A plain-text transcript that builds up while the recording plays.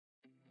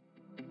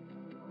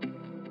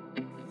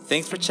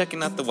Thanks for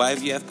checking out the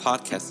YVF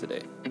podcast today.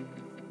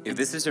 If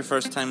this is your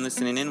first time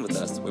listening in with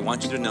us, we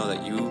want you to know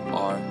that you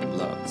are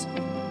loved.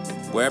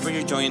 Wherever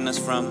you're joining us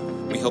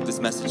from, we hope this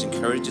message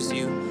encourages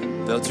you,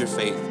 builds your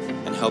faith,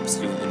 and helps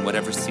you in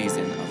whatever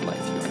season of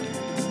life you're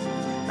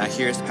in. Now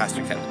here's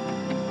Pastor Kevin.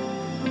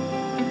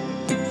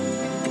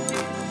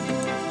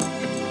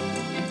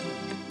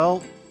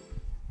 Well,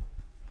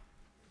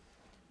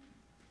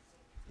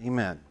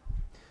 amen.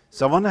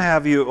 So I want to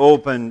have you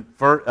open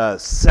for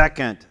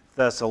 2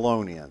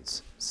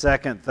 Thessalonians. 2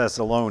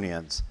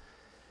 Thessalonians.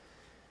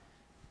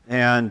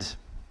 And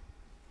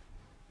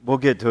we'll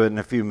get to it in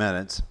a few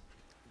minutes.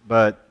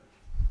 But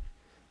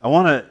I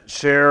want to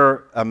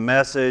share a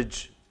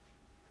message,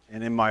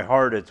 and in my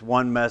heart it's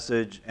one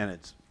message, and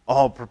it's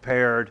all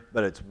prepared,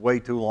 but it's way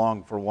too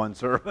long for one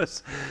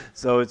service.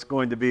 So it's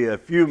going to be a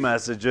few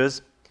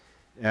messages.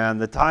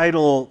 And the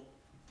title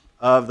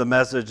of the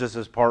message, this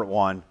is part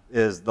one,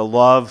 is the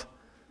love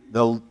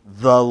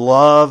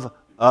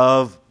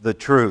of the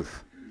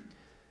truth.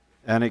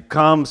 And it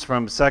comes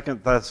from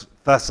 2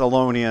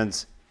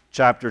 Thessalonians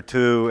chapter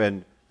 2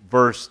 and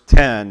verse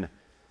 10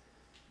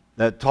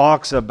 that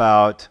talks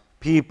about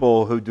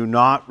people who do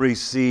not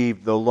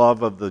receive the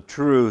love of the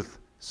truth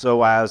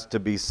so as to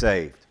be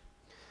saved.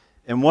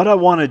 And what I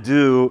want to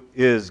do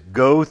is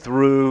go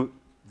through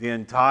the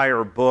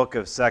entire book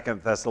of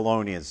 2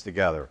 Thessalonians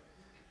together,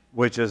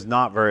 which is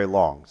not very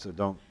long. So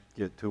don't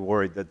get too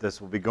worried that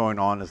this will be going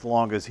on as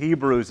long as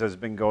Hebrews has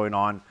been going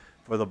on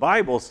for the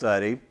Bible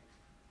study.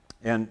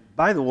 And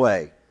by the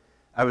way,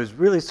 I was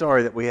really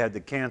sorry that we had to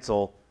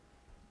cancel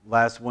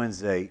last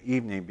Wednesday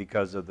evening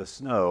because of the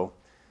snow.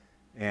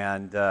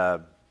 And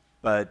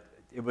but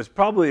it was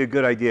probably a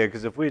good idea,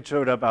 because if we had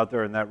showed up out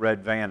there in that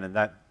red van and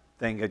that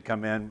thing had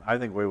come in, I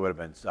think we would have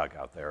been stuck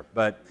out there.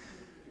 But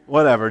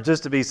whatever,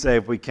 just to be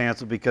safe, we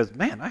canceled because,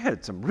 man, I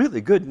had some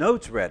really good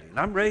notes ready, and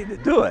I'm ready to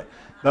do it.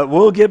 But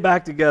we'll get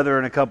back together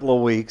in a couple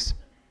of weeks,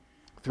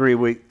 2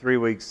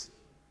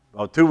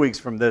 weeks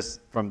from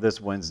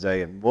this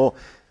Wednesday, and we'll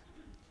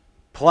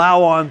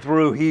plow on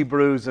through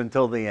Hebrews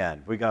until the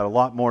end. We got a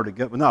lot more to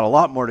go, not a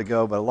lot more to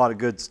go, but a lot of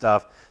good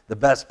stuff. The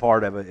best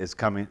part of it is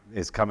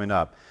coming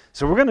up.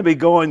 So we're going to be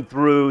going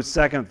through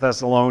 2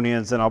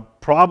 Thessalonians, and I'll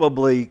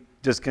probably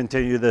just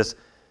continue this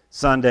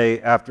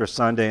Sunday after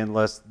Sunday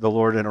unless the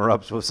Lord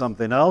interrupts with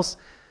something else.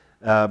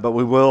 But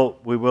we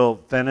will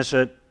finish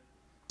it.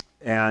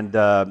 And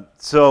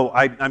so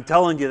I'm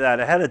telling you that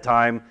ahead of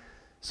time.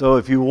 So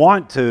if you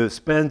want to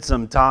spend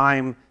some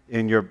time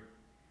in your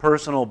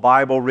personal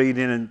Bible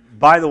reading, and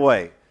by the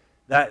way,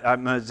 that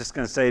I'm just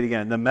going to say it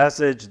again, the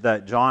message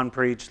that John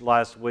preached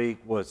last week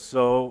was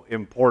so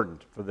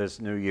important for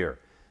this new year.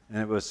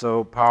 And it was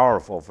so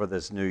powerful for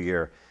this new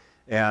year.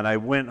 And I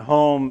went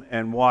home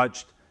and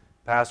watched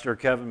Pastor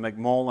Kevin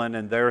McMullen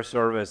and their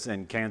service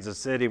in Kansas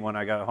City when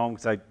I got home,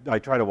 because I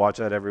try to watch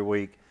that every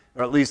week,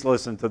 or at least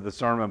listen to the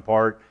sermon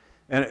part.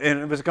 And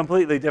it was a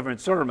completely different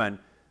sermon,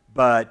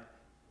 but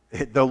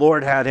the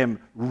Lord had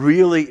him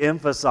really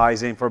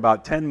emphasizing for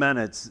about 10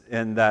 minutes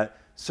in that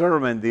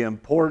sermon the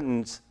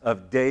importance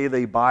of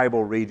daily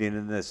Bible reading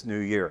in this new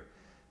year.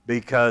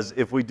 Because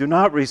if we do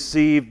not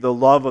receive the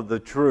love of the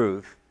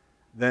truth,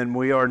 then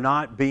we are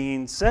not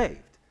being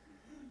saved,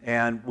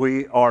 and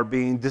we are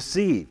being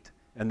deceived.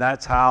 And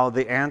that's how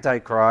the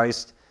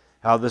Antichrist,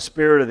 how the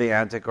spirit of the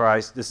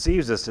Antichrist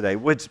deceives us today,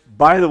 which,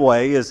 by the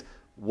way, is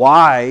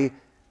why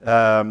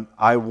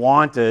I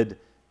wanted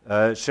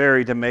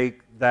Sherry to make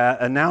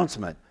that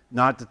announcement.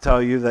 Not to tell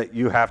you that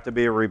you have to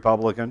be a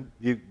Republican.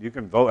 You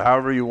can vote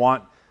however you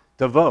want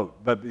to vote,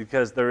 but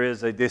because there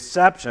is a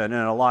deception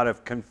and a lot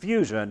of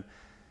confusion,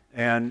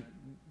 and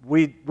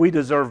we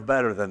deserve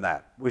better than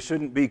that. We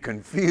shouldn't be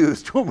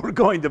confused when we're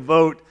going to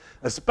vote,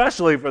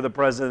 especially for the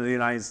President of the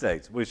United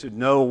States. We should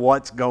know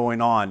what's going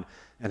on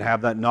and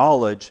have that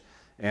knowledge.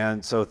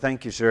 And so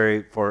thank you,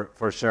 Sherry, for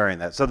sharing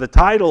that. So the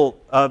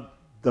title of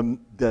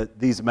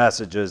these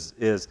messages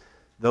is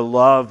The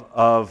Love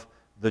of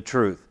the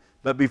Truth.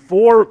 But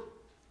before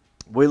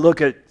we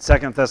look at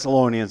 2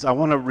 Thessalonians, I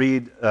want to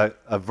read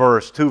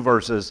two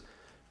verses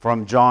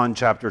from John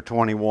chapter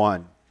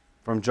 21.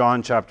 From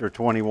John chapter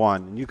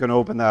 21. And you can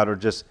open that or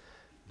just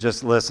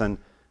listen.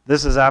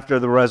 This is after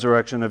the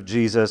resurrection of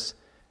Jesus,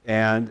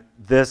 and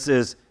this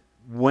is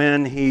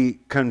when he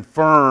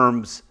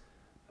confirms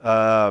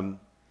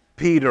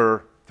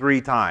Peter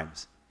 3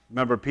 times.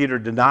 Remember, Peter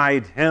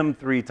denied him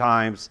 3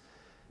 times,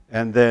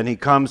 and then he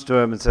comes to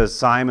him and says,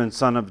 "Simon,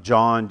 son of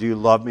John, do you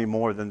love me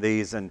more than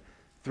these?" And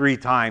 3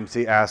 times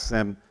he asks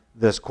him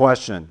this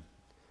question.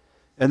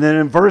 And then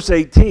in verse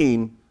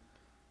 18,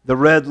 the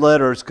red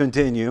letters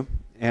continue,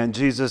 and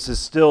Jesus is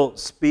still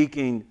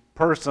speaking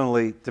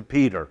personally to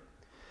Peter.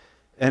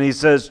 And he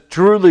says,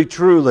 "Truly,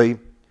 truly,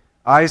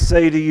 I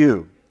say to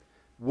you,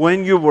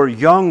 when you were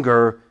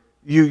younger,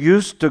 you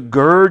used to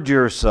gird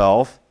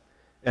yourself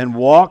and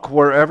walk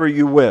wherever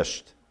you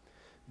wished.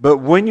 But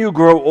when you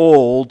grow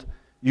old,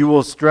 you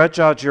will stretch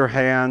out your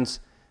hands,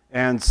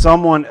 and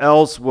someone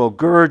else will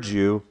gird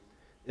you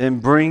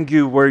and bring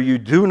you where you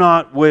do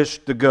not wish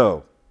to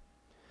go.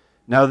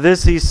 Now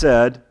this he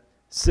said,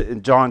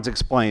 John's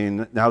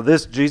explaining. Now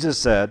this Jesus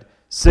said,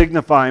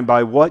 signifying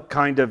by what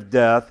kind of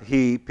death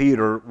he,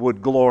 Peter,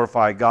 would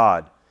glorify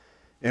God.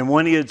 And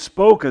when he had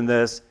spoken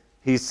this,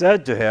 he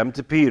said to him,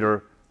 to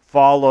Peter,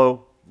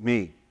 follow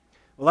me.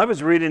 Well, I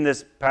was reading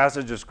this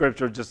passage of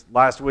Scripture just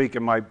last week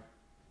in my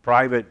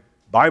private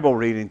Bible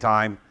reading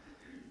time,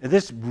 and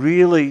this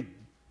really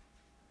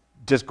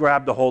just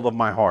grabbed a hold of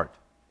my heart.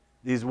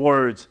 These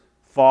words,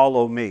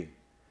 follow me.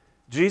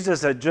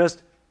 Jesus had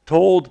just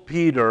told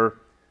Peter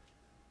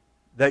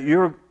that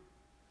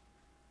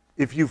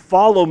if you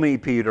follow me,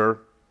 Peter,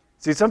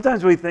 see,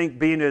 sometimes we think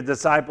being a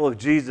disciple of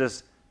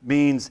Jesus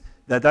means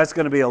that that's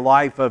going to be a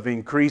life of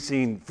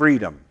increasing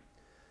freedom.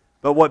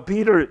 But what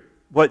Peter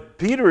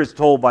is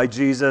told by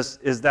Jesus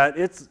is that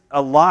it's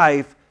a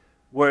life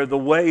where the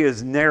way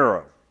is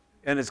narrow,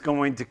 and it's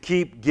going to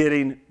keep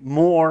getting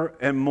more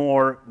and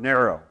more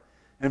narrow.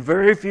 And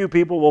very few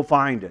people will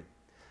find it.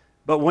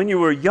 But when you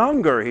were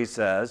younger, he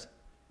says,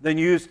 then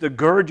you used to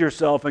gird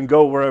yourself and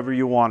go wherever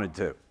you wanted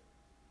to.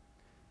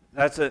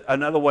 That's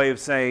another way of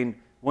saying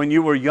when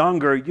you were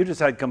younger, you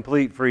just had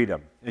complete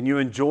freedom. And you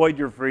enjoyed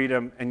your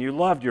freedom and you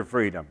loved your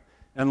freedom.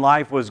 And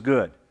life was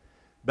good.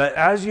 But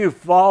as you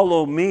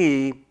follow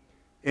me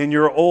in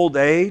your old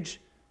age,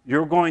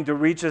 you're going to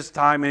reach this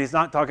time, and he's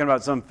not talking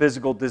about some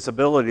physical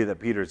disability that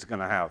Peter's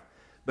going to have.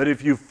 But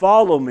if you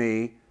follow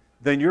me,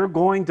 then you're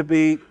going to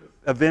be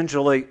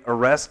eventually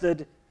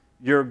arrested.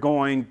 You're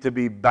going to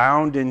be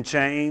bound in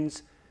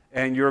chains.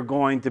 And you're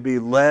going to be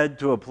led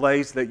to a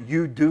place that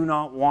you do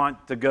not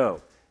want to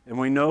go. And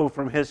we know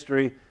from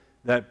history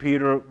that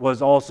Peter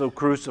was also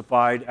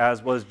crucified,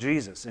 as was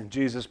Jesus. And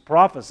Jesus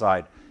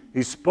prophesied.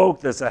 He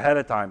spoke this ahead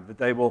of time,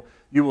 that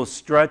you will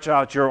stretch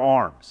out your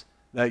arms,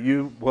 that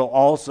you will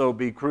also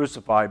be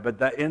crucified, but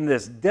that in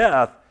this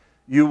death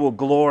you will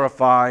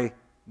glorify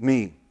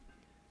me.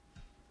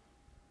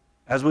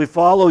 As we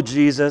follow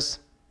Jesus,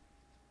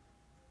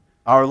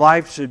 our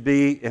life should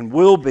be and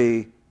will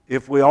be,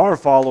 if we are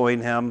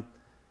following him,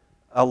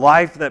 a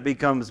life that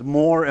becomes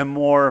more and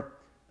more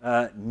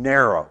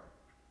narrow.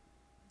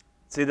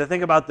 See, the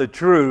thing about the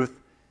truth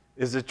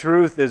is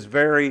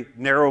very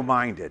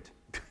narrow-minded,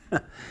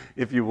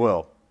 if you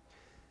will.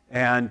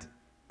 And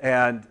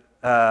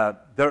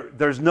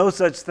there's no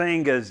such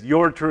thing as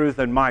your truth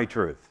and my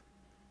truth.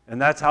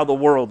 And that's how the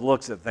world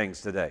looks at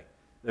things today.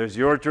 There's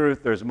your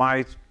truth, there's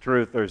my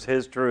truth, there's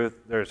his truth,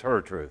 there's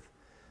her truth.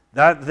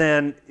 That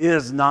then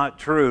is not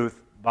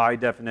truth by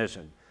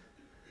definition.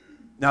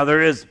 Now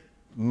there is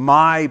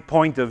my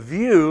point of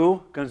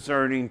view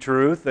concerning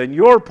truth and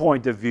your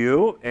point of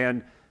view,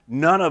 and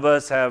none of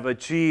us have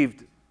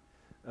achieved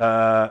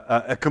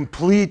a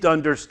complete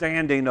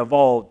understanding of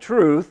all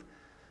truth.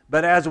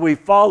 But as we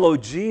follow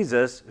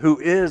Jesus, who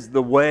is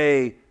the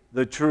way,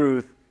 the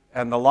truth,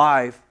 and the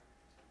life,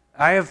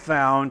 I have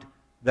found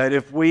that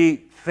if we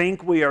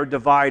think we are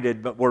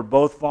divided, but we're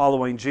both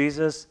following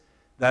Jesus,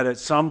 that at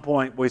some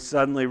point we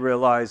suddenly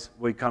realize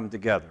we come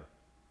together.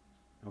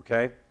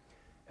 Okay?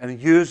 And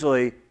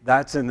usually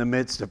that's in the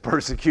midst of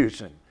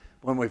persecution,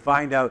 when we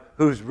find out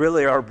who's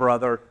really our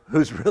brother,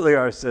 who's really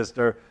our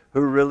sister,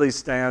 who really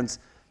stands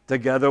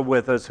together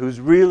with us, who's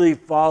really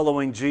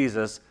following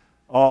Jesus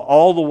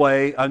all the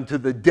way unto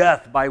the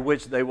death by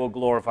which they will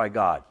glorify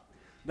God.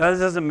 Now, this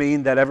doesn't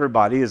mean that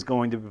everybody is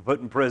going to be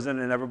put in prison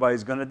and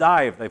everybody's going to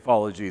die if they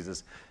follow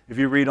Jesus. If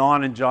you read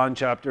on in John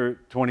chapter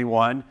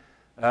 21,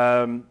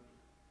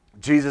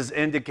 Jesus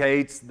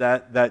indicates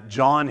that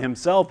John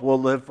himself will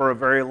live for a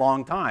very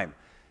long time,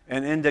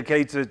 and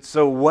indicates it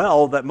so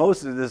well that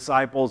most of the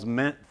disciples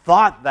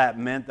thought that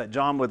meant that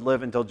John would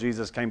live until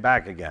Jesus came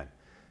back again.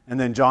 And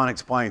then John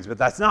explains, but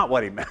that's not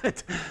what he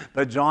meant.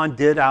 But John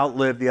did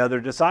outlive the other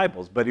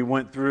disciples, but he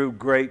went through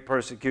great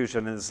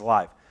persecution in his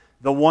life.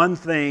 The one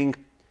thing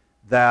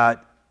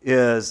that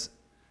is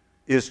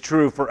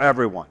true for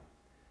everyone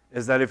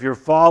is that if you're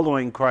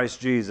following Christ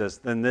Jesus,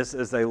 then this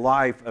is a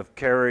life of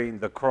carrying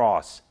the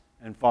cross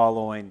and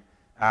following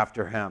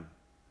after him.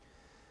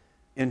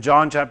 In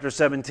John chapter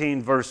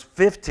 17, verse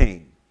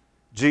 15,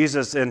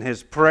 Jesus in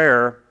his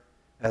prayer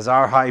as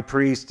our high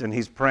priest, and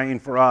he's praying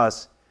for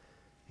us,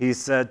 he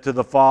said to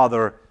the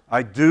Father,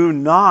 I do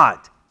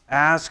not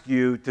ask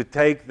you to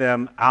take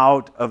them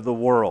out of the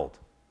world,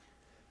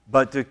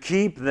 but to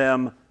keep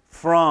them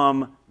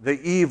from the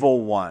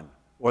evil one.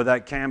 Or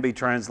that can be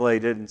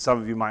translated, and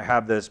some of you might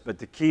have this, but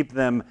to keep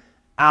them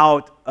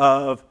out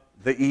of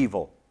the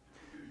evil.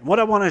 And what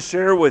I want to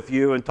share with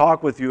you and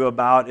talk with you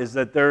about is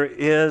that there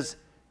is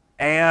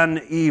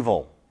an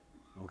evil,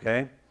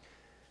 okay?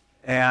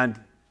 And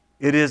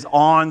it is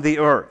on the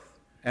earth.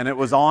 And it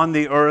was on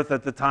the earth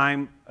at the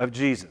time of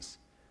Jesus.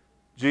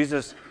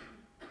 Jesus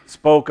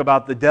spoke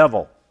about the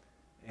devil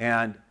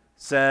and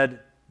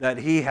said that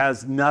he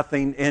has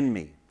nothing in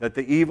me, that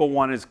the evil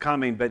one is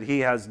coming, but he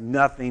has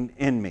nothing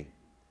in me.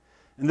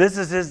 And this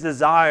is his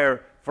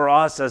desire for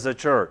us as a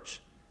church,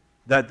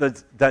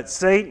 that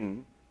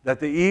Satan, that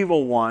the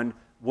evil one,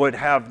 would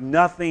have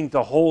nothing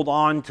to hold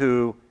on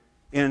to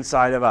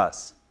inside of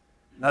us.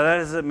 Now that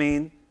doesn't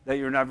mean that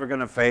you're never going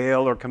to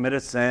fail or commit a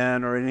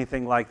sin or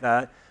anything like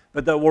that,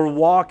 but that we're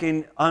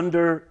walking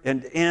under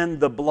and in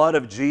the blood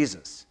of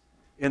Jesus,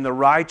 in the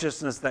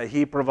righteousness that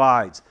He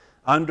provides,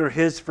 under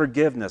His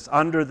forgiveness,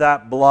 under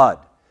that blood,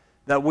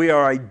 that we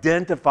are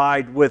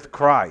identified with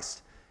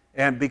Christ.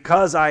 And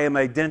because I am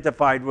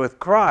identified with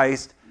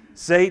Christ,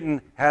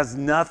 Satan has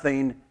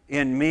nothing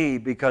in me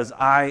because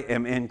I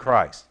am in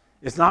Christ.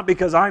 It's not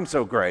because I'm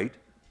so great.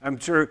 I'm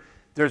sure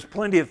there's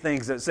plenty of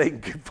things that Satan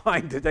can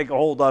find to take a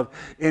hold of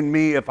in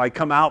me if I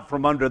come out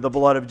from under the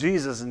blood of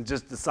Jesus and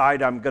just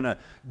decide I'm going to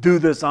do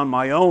this on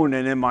my own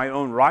and in my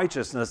own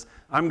righteousness.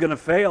 I'm going to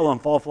fail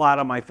and fall flat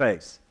on my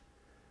face.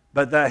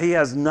 But that He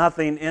has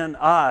nothing in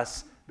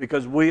us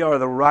because we are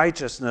the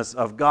righteousness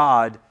of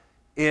God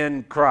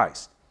in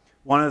Christ.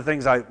 One of the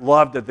things I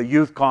loved at the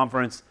youth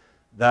conference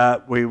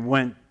that we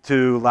went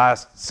to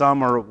last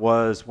summer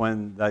was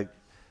when the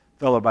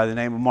fellow by the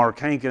name of Mark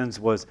Hankins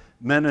was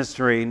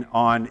ministering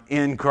on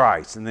In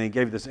Christ. And then he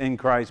gave this In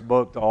Christ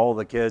book to all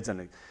the kids, and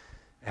it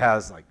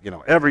has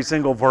every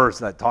single verse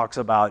that talks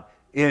about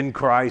in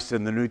Christ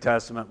in the New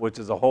Testament, which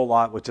is a whole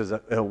lot, which is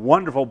a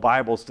wonderful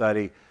Bible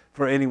study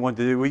for anyone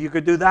to do. Well, you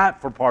could do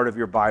that for part of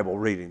your Bible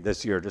reading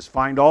this year. Just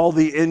find all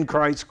the in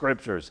Christ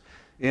scriptures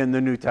in the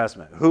New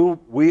Testament. Who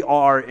we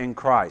are in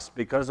Christ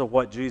because of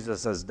what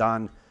Jesus has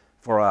done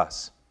for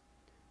us.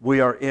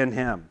 We are in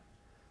Him.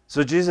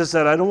 So Jesus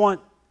said, I don't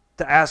want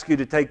to ask you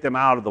to take them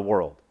out of the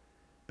world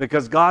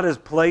because God has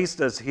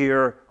placed us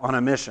here on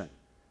a mission.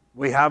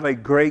 We have a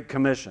great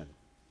commission.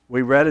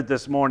 We read it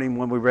this morning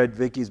when we read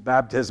Vicky's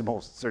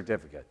baptismal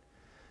certificate,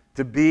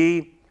 to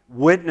be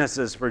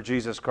witnesses for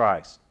Jesus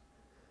Christ.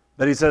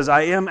 But He says,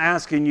 I am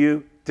asking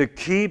you to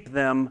keep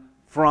them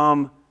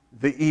from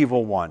the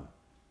evil one,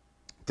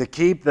 to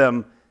keep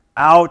them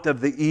out of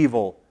the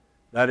evil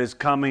that is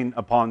coming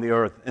upon the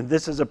earth. And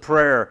this is a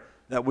prayer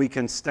that we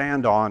can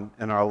stand on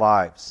in our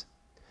lives.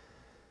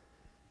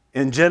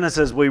 In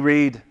Genesis, we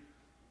read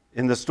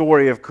in the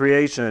story of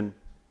creation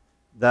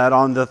that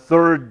on the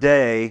third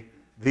day,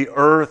 the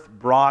earth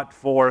brought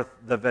forth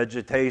the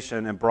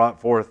vegetation and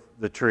brought forth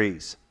the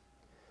trees.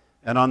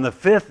 And on the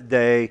fifth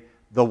day,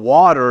 the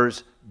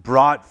waters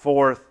brought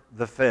forth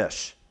the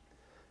fish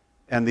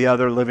and the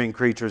other living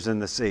creatures in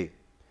the sea.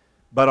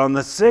 But on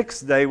the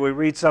sixth day, we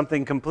read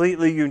something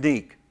completely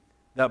unique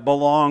that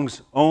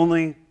belongs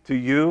only to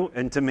you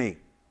and to me.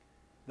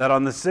 That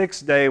on the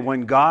sixth day,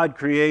 when God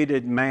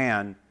created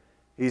man,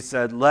 He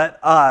said, let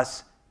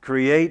us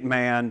create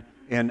man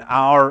in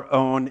our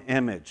own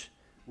image.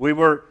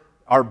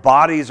 Our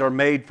bodies are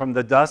made from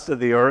the dust of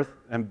the earth,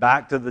 and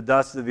back to the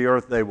dust of the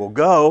earth they will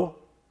go,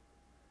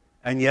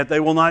 and yet they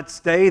will not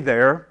stay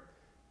there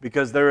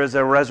because there is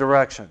a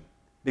resurrection.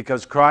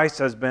 Because Christ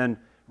has been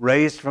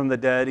raised from the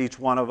dead, each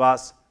one of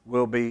us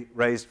will be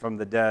raised from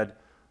the dead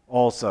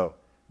also.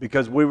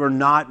 Because we were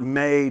not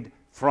made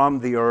from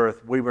the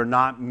earth, we were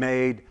not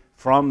made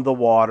from the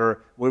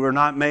water, we were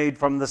not made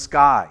from the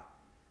sky.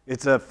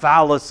 It's a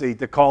fallacy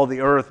to call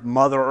the earth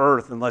Mother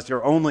Earth unless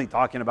you're only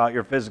talking about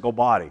your physical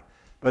body.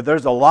 But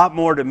there's a lot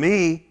more to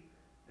me,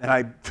 and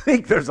I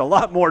think there's a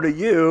lot more to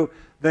you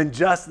than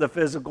just the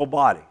physical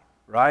body,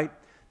 right?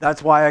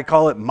 That's why I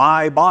call it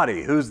my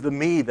body. Who's the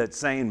me that's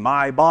saying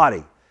my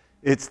body?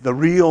 It's the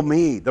real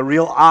me, the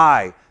real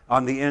I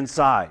on the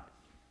inside.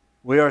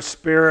 We are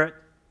spirit,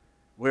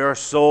 we are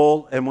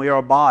soul, and we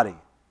are body.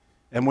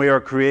 And we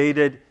are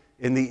created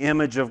in the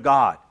image of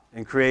God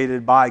and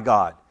created by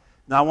God.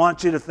 Now I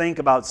want you to think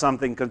about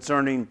something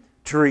concerning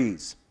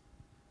trees.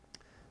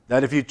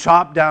 That if you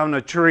chop down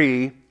a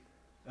tree,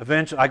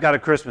 eventually, I got a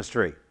Christmas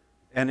tree,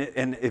 and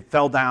it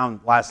fell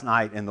down last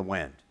night in the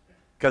wind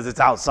because it's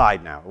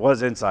outside now. It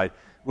was inside.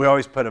 We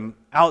always put them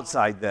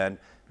outside then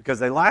because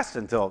they last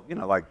until,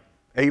 like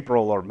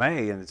April or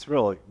May, and it's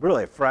really,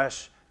 really a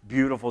fresh,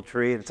 beautiful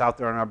tree, and it's out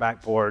there on our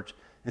back porch.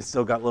 It's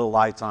still got little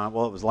lights on it.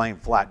 Well, it was laying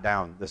flat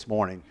down this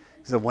morning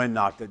because the wind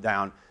knocked it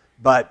down.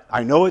 But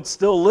I know it's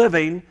still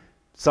living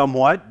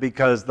somewhat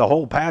because the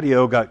whole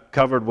patio got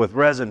covered with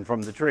resin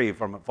from the tree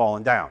from it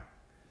falling down.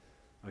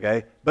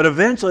 Okay? But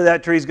eventually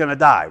that tree's going to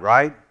die,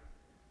 right?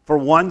 For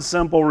one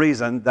simple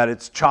reason, that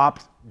it's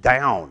chopped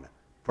down,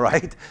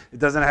 right? It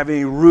doesn't have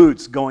any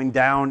roots going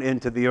down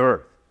into the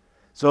earth.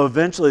 So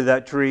eventually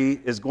that tree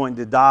is going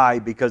to die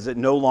because it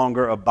no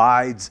longer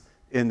abides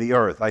in the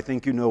earth. I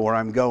think you know where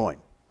I'm going.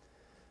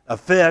 A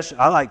fish,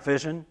 I like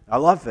fishing. I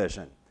love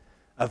fishing.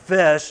 A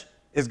fish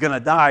is going to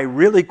die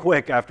really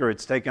quick after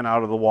it's taken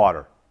out of the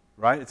water,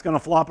 right? It's going to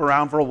flop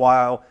around for a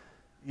while.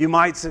 You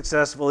might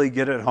successfully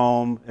get it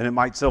home, and it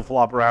might still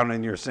flop around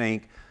in your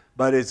sink,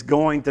 but it's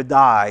going to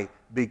die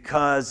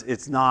because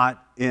it's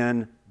not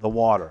in the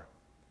water.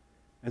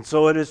 And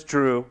so it is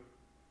true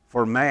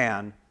for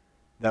man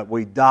that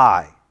we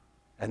die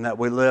and that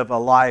we live a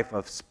life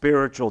of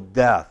spiritual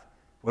death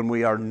when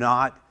we are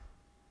not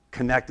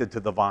connected to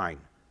the vine,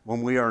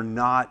 when we are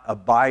not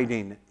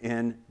abiding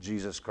in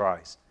Jesus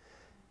Christ.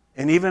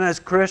 And even as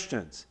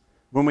Christians,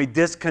 when we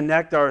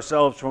disconnect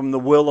ourselves from the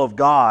will of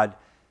God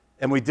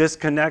and we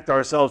disconnect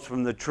ourselves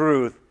from the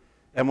truth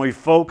and we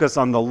focus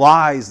on the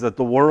lies that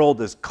the world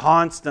is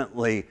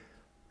constantly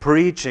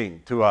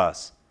preaching to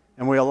us,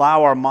 and we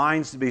allow our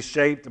minds to be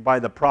shaped by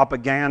the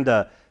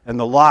propaganda and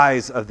the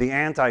lies of the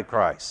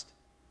Antichrist.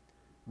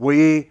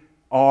 We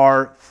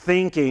are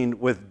thinking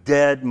with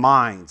dead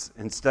minds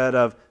instead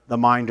of the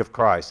mind of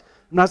Christ.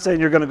 I'm not saying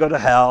you're going to go to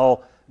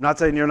hell. I'm not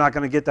saying you're not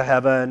going to get to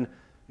heaven.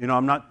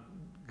 I'm not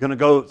going to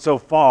go so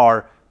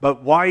far.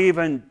 But why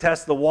even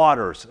test the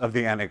waters of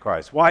the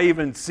Antichrist? Why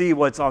even see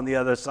what's on the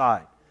other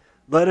side?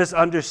 Let us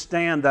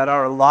understand that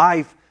our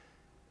life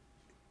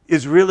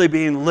is really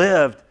being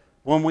lived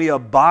when we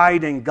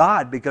abide in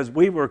God, because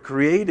we were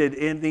created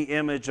in the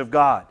image of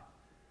God.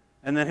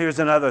 And then here's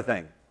another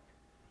thing.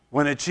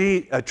 When a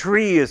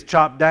tree is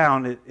chopped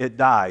down, it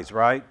dies,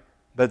 right?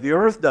 But the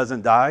earth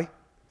doesn't die.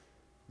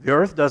 The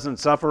earth doesn't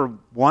suffer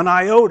one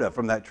iota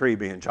from that tree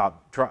being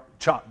chopped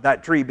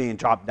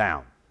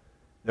down.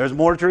 There's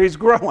more trees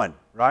growing,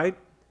 right?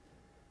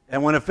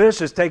 And when a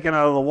fish is taken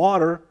out of the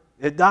water,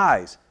 it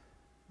dies.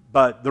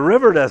 But the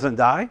river doesn't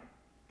die.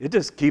 It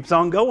just keeps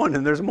on going,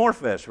 and there's more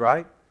fish,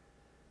 right?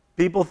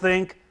 People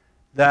think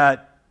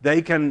that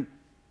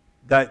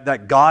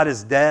that God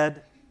is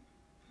dead.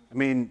 I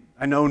mean,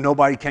 I know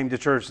nobody came to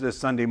church this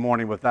Sunday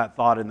morning with that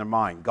thought in their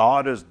mind.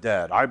 God is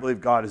dead. I believe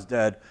God is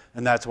dead,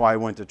 and that's why I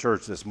went to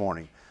church this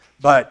morning.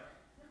 But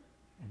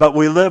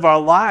we live our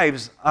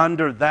lives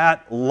under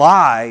that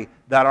lie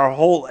that our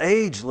whole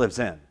age lives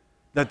in,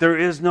 that there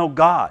is no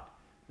God,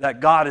 that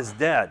God is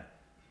dead,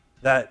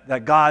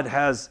 that God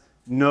has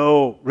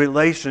no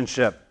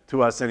relationship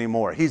to us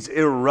anymore. He's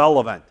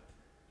irrelevant.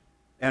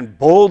 And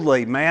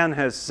boldly, man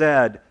has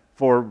said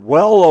for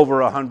well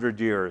over 100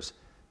 years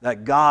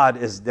that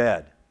God is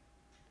dead.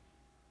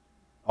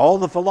 All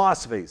the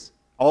philosophies,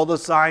 all the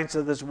science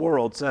of this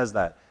world says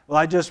that. Well,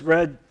 I just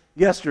read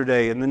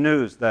yesterday in the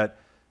news that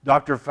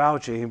Dr.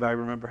 Fauci, anybody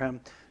remember him?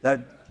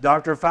 That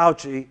Dr.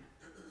 Fauci,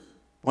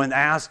 when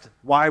asked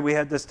why we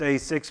had to stay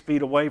 6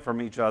 feet away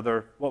from each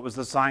other, what was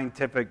the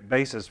scientific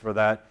basis for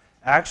that,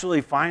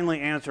 actually finally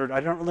answered, I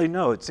don't really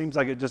know. It seems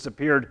like it just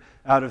appeared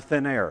out of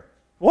thin air.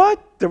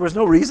 What? There was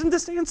no reason to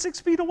stand 6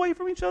 feet away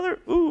from each other?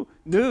 Ooh,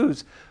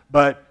 news.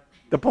 But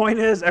the point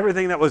is,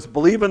 everything that was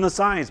believe in the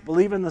science,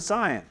 believe in the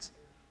science.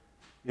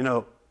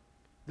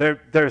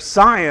 There's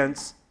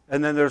science,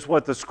 and then there's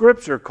what the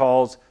Scripture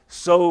calls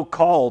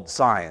so-called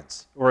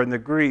science, or in the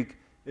Greek,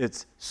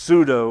 it's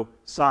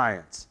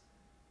pseudo-science.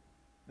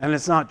 And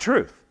it's not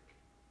truth.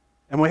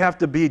 And we have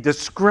to be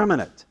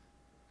discriminate.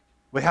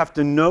 We have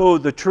to know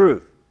the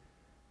truth.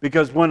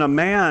 Because when a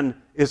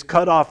man is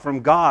cut off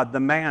from God,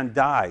 the man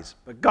dies.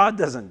 But God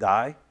doesn't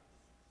die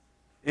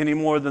any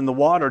more than the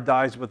water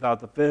dies without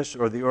the fish,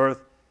 or the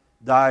earth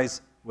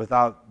dies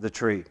without the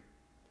tree.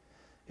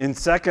 In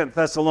 2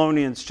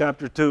 Thessalonians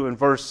chapter 2 and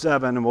verse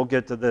 7, and we'll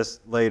get to this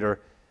later,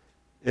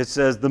 it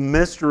says, the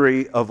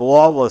mystery of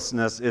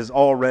lawlessness is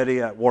already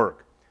at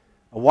work.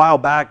 A while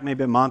back,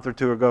 maybe a month or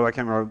two ago, I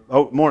can't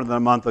remember, more than a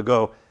month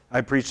ago,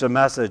 I preached a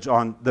message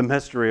on the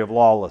mystery of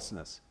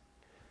lawlessness.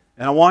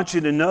 And I want you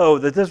to know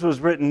that this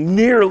was written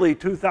nearly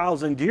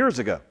 2,000 years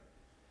ago.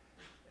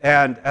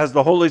 And as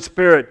the Holy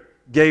Spirit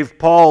gave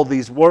Paul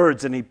these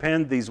words, and he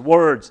penned these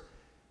words,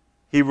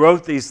 he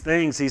wrote these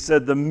things. He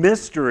said, the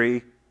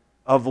mystery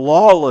of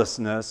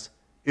lawlessness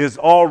is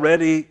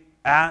already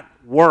at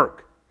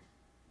work.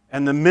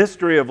 And the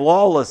mystery of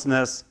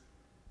lawlessness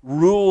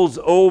rules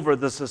over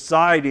the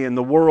society and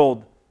the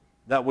world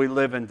that we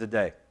live in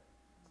today.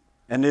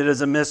 And it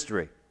is a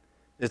mystery.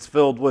 It's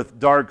filled with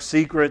dark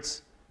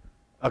secrets,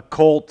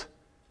 occultish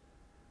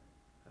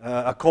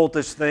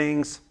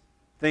things,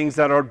 things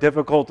that are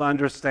difficult to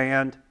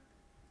understand,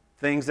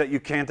 things that you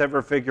can't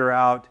ever figure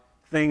out,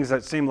 things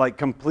that seem like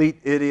complete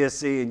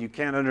idiocy, and you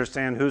can't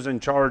understand who's in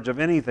charge of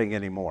anything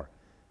anymore,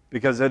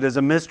 because it is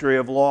a mystery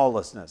of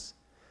lawlessness.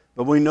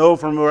 But we know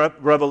from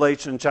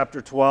Revelation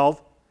chapter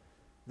 12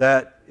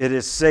 that it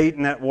is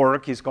Satan at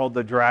work. He's called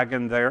the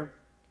dragon there.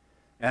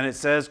 And it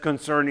says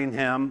concerning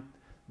him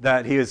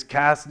that he is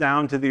cast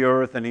down to the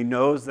earth, and he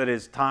knows that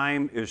his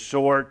time is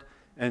short,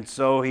 and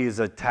so he is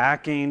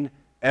attacking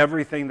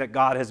everything that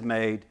God has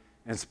made,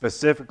 and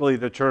specifically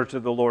the church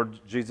of the Lord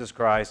Jesus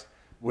Christ,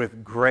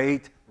 with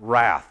great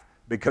wrath,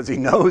 because he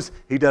knows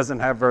he doesn't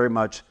have very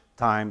much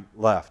time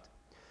left.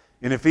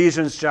 In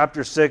Ephesians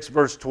chapter 6,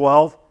 verse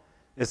 12,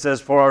 it says,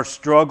 for our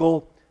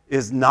struggle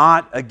is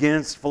not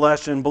against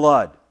flesh and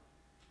blood.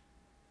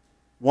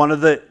 One of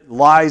the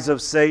lies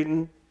of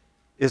Satan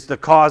is to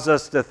cause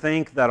us to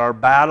think that our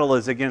battle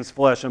is against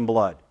flesh and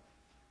blood.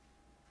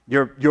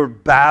 Your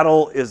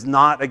battle is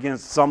not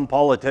against some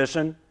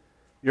politician.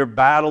 Your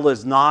battle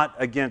is not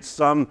against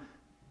some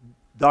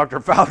Dr.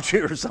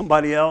 Fauci or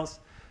somebody else.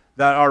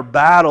 That our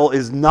battle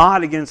is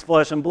not against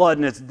flesh and blood,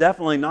 and it's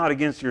definitely not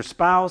against your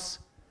spouse.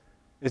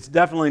 It's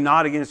definitely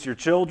not against your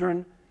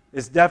children.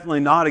 It's definitely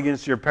not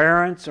against your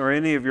parents or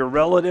any of your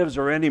relatives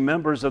or any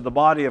members of the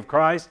body of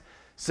Christ.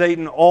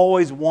 Satan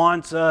always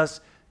wants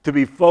us to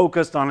be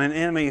focused on an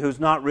enemy who's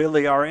not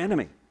really our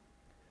enemy.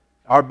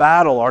 Our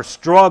battle, our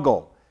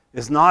struggle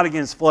is not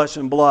against flesh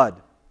and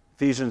blood,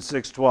 Ephesians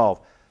 6:12,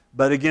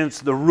 but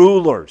against the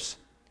rulers,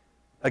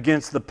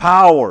 against the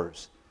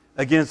powers,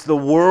 against the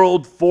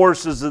world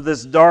forces of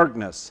this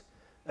darkness,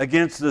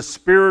 against the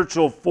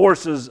spiritual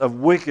forces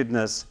of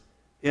wickedness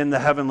in the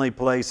heavenly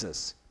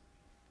places.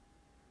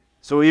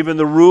 So even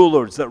the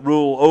rulers that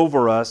rule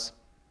over us,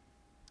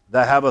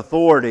 that have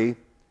authority,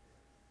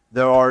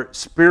 there are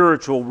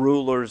spiritual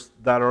rulers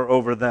that are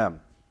over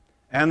them.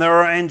 And there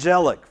are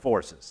angelic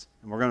forces.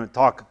 And we're going to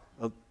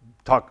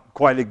talk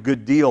quite a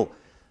good deal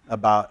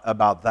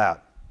about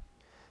that.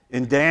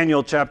 In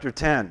Daniel chapter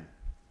 10,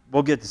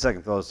 we'll get to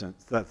 2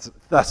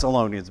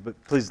 Thessalonians, but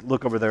please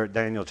look over there at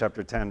Daniel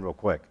chapter 10 real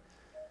quick.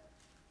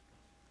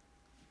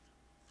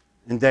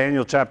 In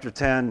Daniel chapter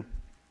 10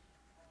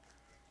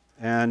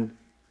 and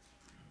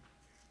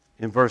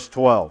in verse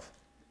 12.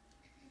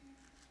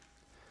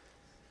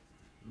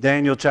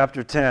 Daniel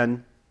chapter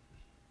 10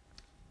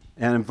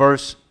 and in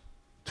verse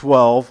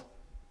 12.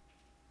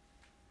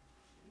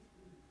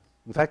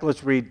 In fact,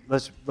 let's read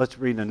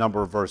a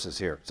number of verses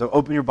here. So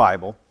open your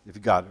Bible, if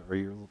you got it, or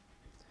your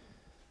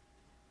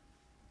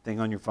thing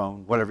on your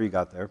phone, whatever you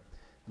got there.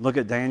 Look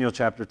at Daniel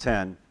chapter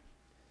 10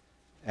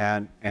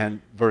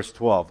 and verse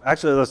 12.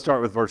 Actually, let's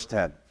start with verse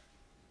 10.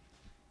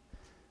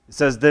 It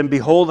says, "Then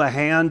behold, a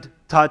hand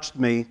touched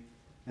me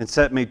and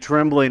set me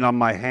trembling on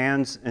my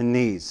hands and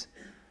knees.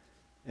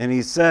 And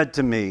he said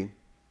to me,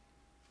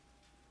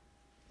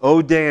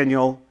 O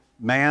Daniel,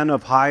 man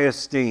of high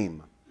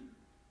esteem.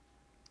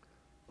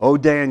 O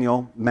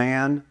Daniel,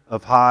 man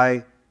of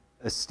high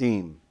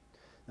esteem."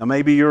 Now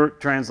maybe your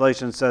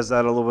translation says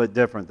that a little bit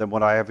different than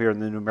what I have here in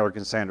the New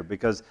American Standard,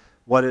 because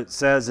what it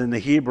says in the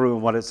Hebrew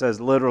and what it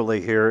says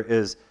literally here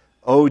is,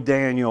 O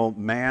Daniel,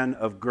 man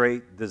of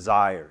great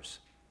desires.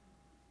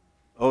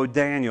 O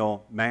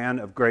Daniel, man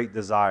of great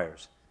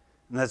desires.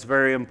 And that's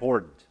very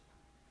important,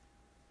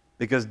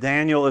 because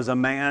Daniel is a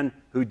man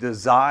who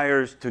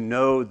desires to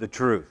know the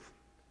truth.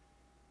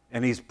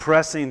 And he's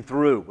pressing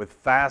through with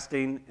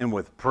fasting and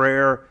with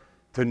prayer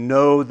to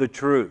know the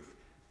truth,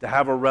 to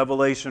have a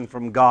revelation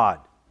from God.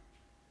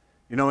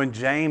 You know, in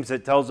James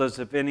it tells us,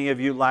 if any of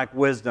you lack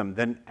wisdom,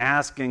 then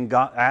ask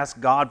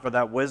God for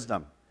that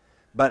wisdom.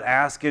 But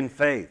ask in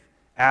faith.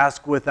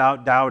 Ask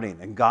without doubting,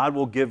 and God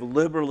will give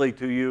liberally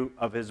to you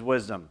of His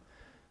wisdom.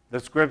 The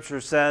Scripture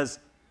says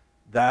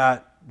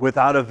that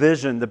without a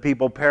vision the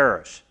people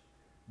perish.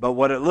 But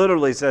what it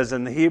literally says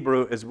in the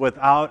Hebrew is,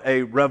 without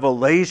a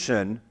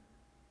revelation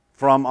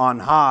from on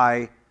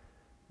high,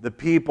 the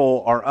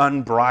people are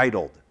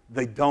unbridled.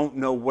 They don't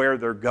know where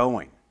they're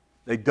going.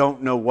 They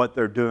don't know what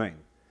they're doing.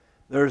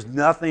 There's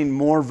nothing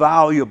more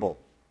valuable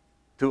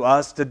to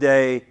us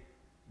today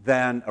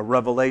than a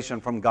revelation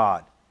from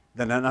God,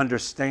 than an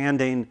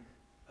understanding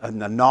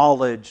and the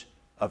knowledge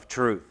of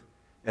truth.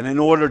 And in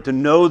order to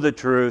know the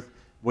truth,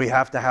 we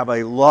have to have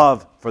a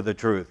love for the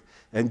truth.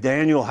 And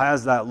Daniel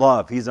has that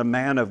love. He's a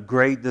man of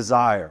great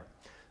desire.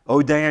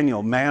 O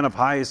Daniel, man of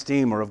high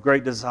esteem or of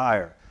great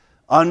desire,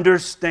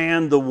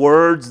 understand the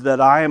words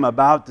that I am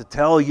about to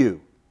tell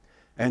you,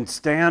 and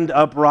stand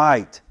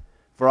upright,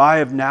 for I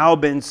have now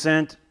been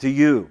sent to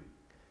you.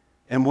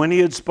 And when he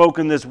had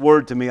spoken this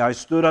word to me, I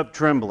stood up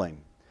trembling.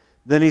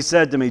 Then he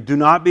said to me, Do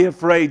not be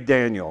afraid,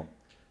 Daniel,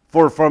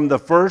 for from the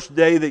first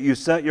day that you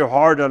set your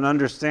heart on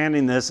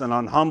understanding this and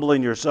on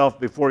humbling yourself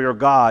before your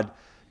God,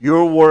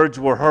 your words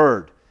were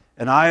heard,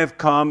 and I have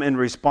come in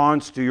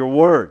response to your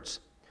words.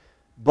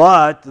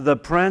 But the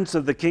prince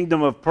of the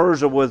kingdom of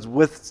Persia was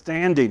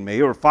withstanding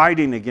me, or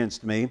fighting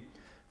against me,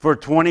 for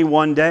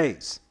 21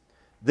 days.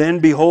 Then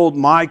behold,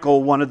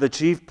 Michael, one of the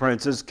chief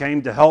princes,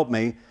 came to help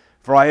me,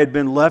 for I had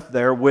been left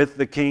there with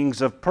the kings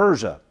of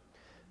Persia.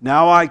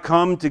 Now I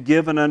come to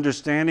give an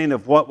understanding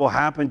of what will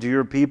happen to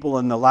your people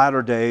in the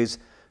latter days,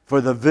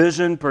 for the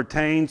vision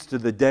pertains to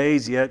the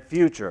days yet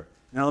future.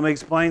 Now let me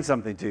explain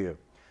something to you.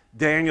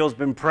 Daniel's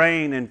been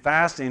praying and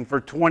fasting for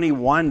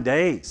 21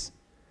 days.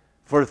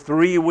 For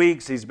 3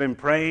 weeks he's been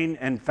praying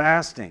and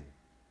fasting.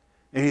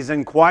 And he's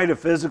in quite a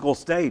physical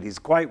state. He's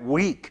quite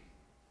weak.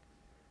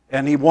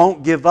 And he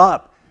won't give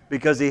up,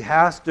 because he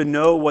has to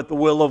know what the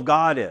will of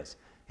God is.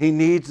 He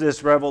needs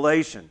this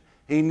revelation.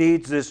 He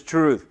needs this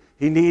truth.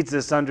 He needs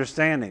this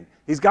understanding.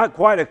 He's got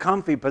quite a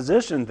comfy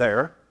position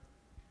there.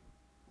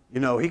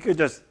 You know, he could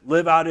just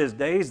live out his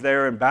days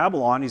there in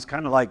Babylon. He's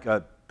kind of like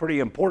a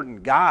pretty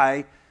important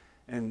guy,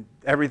 and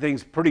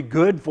everything's pretty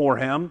good for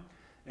him.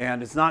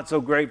 And it's not so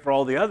great for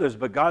all the others,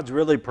 but God's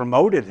really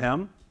promoted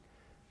him.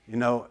 You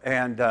know,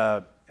 and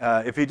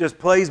if he just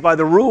plays by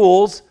the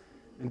rules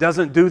and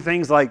doesn't do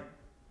things like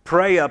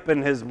pray up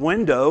in his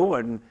window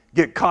and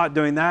get caught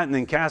doing that and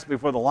then cast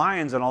before the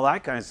lions and all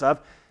that kind of stuff,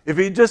 if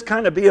he'd just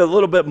kind of be a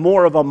little bit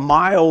more of a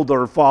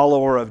milder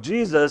follower of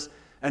Jesus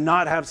and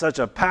not have such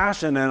a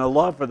passion and a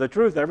love for the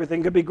truth,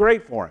 everything could be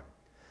great for him.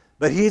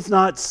 But he's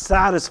not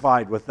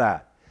satisfied with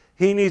that.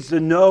 He needs to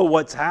know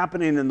what's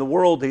happening in the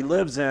world he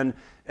lives in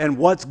and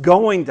what's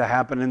going to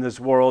happen in this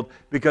world,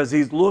 because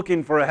he's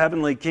looking for a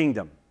heavenly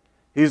kingdom.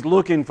 He's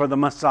looking for the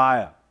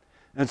Messiah.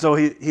 And so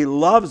he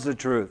loves the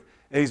truth.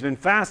 And he's been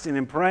fasting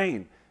and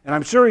praying. And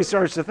I'm sure he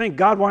starts to think,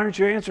 God, why aren't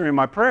you answering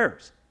my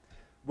prayers?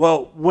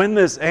 Well, when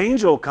this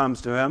angel comes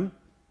to him,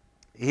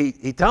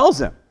 he tells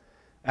him,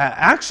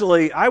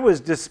 Actually, I was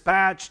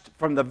dispatched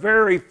from the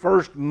very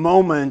first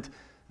moment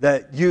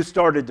that you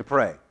started to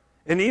pray.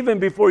 And even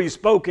before you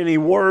spoke any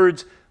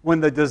words, when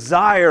the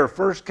desire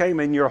first came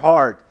in your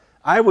heart,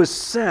 I was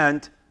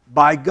sent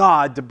by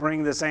God to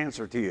bring this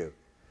answer to you.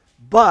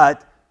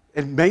 But,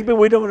 and maybe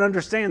we don't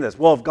understand this.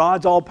 Well, if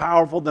God's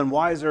all-powerful, then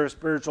why is there a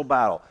spiritual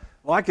battle?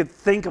 Well, I could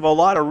think of a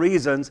lot of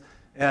reasons,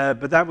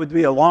 but that would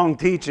be a long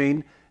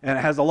teaching, and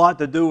it has a lot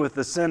to do with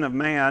the sin of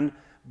man.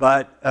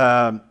 But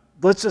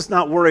let's just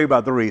not worry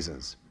about the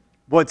reasons.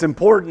 What's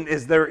important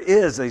is there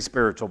is a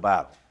spiritual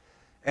battle.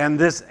 And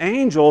this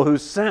angel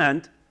who's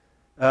sent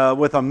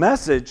with a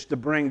message to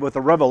bring, with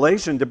a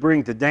revelation to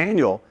bring to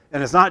Daniel,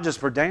 and it's not just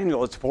for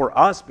Daniel, it's for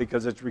us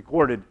because it's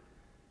recorded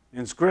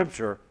in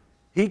Scripture,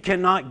 he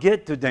cannot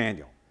get to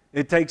Daniel.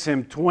 It takes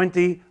him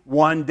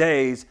 21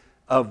 days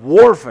of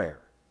warfare.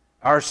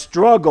 Our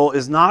struggle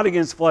is not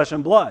against flesh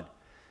and blood.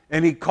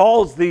 And he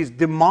calls these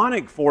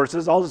demonic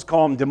forces, I'll just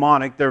call them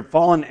demonic, they're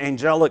fallen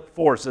angelic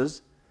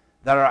forces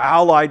that are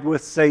allied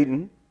with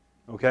Satan,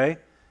 okay?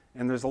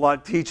 And there's a lot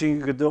of teaching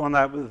you could do on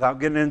that without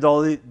getting into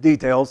all the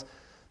details.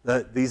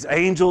 These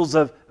angels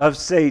of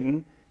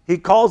Satan, he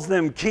calls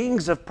them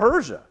kings of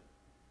Persia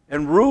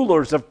and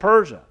rulers of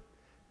Persia.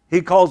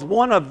 He calls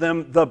one of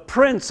them the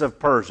prince of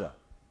Persia.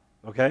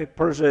 Okay?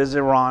 Persia is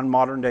Iran,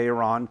 modern-day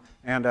Iran,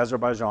 and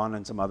Azerbaijan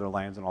and some other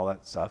lands and all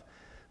that stuff.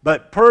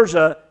 But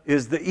Persia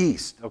is the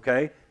east,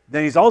 okay?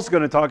 Then he's also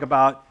going to talk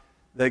about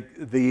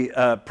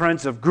the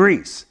prince of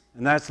Greece,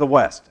 and that's the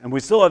west. And we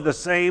still have the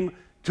same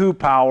two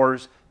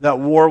powers that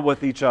war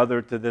with each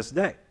other to this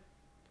day.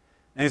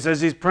 And he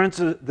says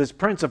this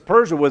prince of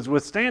Persia was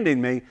withstanding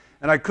me,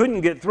 and I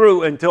couldn't get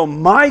through until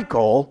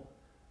Michael,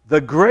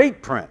 the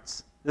great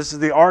prince, this is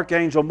the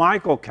archangel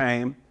Michael,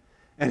 came,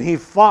 and he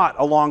fought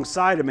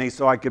alongside of me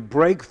so I could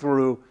break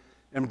through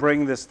and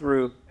bring this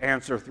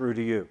answer through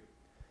to you.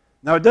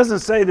 Now, it doesn't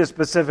say this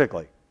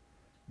specifically,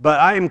 but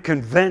I am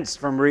convinced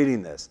from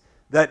reading this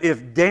that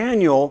if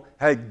Daniel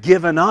had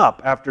given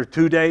up after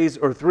 2 days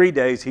or 3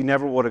 days, he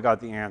never would have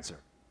got the answer.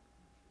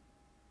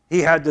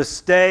 He had to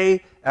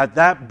stay at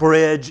that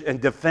bridge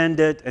and defend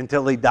it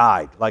until he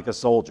died, like a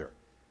soldier.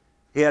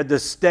 He had to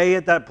stay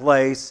at that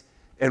place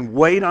and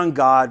wait on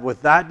God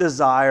with that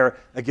desire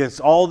against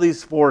all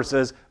these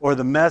forces, or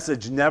the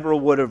message never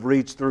would have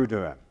reached through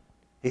to him.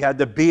 He had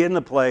to be in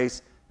the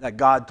place that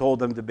God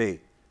told him to be.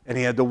 And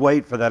he had to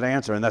wait for that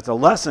answer. And that's a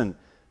lesson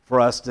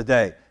for us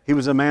today. He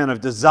was a man of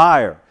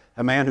desire,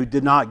 a man who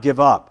did not give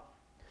up.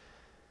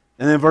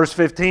 And then verse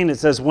 15, it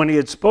says, when he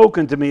had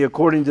spoken to me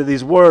according to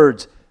these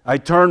words, I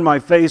turned my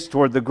face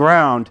toward the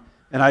ground,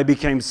 and I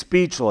became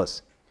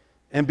speechless.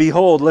 And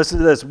behold, listen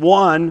to this,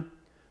 one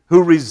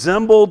who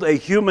resembled a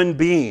human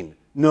being.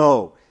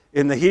 No,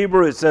 in the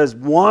Hebrew it says,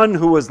 one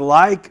who was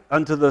like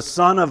unto the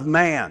Son of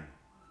Man.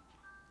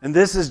 And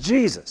this is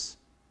Jesus,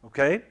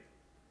 okay?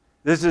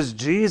 This is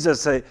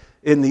Jesus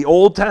in the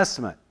Old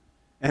Testament,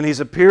 and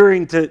he's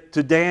appearing to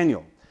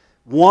Daniel.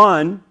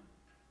 One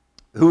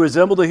who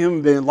resembled a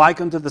human being, like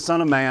unto the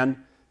Son of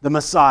Man, the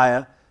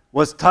Messiah,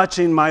 was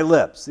touching my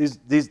lips.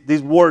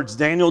 These words,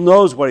 Daniel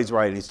knows what he's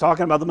writing. He's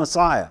talking about the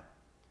Messiah.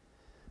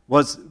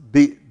 Was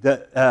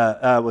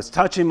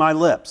touching my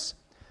lips.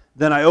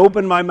 Then I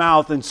opened my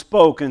mouth and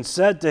spoke and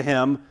said to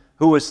him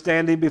who was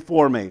standing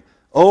before me,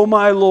 O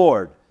my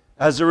Lord,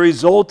 as a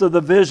result of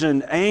the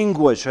vision,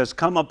 anguish has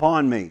come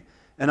upon me,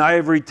 and I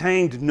have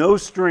retained no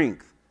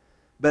strength.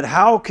 But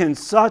how can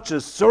such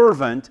a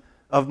servant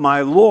of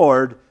my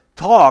Lord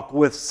talk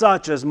with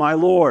such as my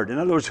Lord? In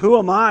other words, who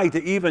am I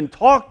to even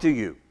talk to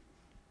you?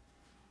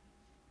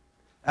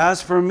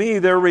 As for me,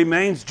 there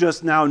remains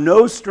just now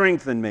no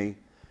strength in me,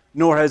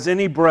 nor has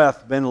any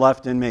breath been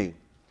left in me.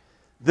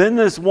 Then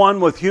this one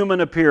with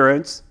human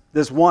appearance,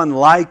 this one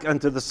like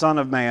unto the Son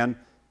of Man,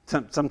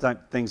 sometimes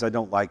things I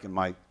don't like in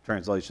my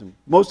translation,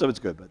 most of it's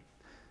good, but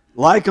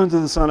like unto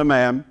the Son of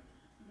Man,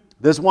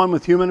 this one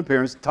with human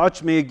appearance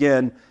touched me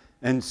again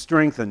and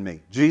strengthened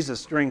me. Jesus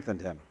strengthened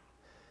him.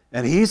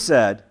 And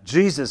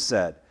Jesus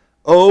said,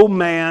 O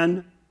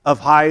man of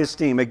high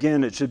esteem.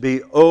 Again, it should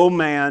be, O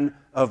man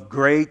of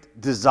great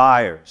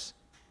desires.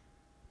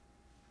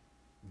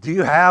 Do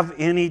you have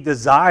any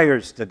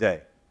desires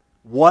today?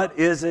 What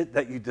is it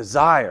that you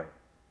desire?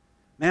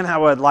 Man,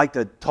 how I'd like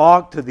to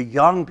talk to the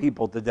young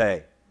people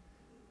today.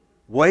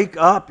 Wake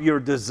up your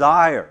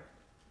desire.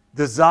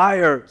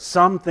 Desire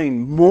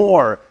something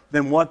more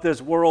than what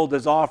this world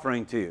is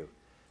offering to you.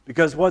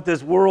 Because what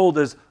this world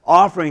is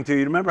offering to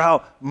you, remember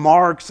how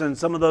Marx and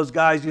some of those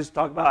guys used to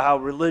talk about how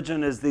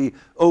religion is the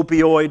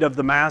opioid of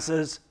the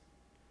masses?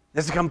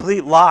 It's a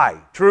complete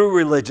lie. True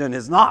religion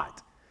is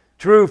not.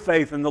 True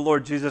faith in the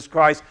Lord Jesus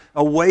Christ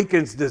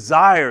awakens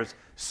desires,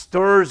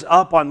 stirs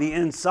up on the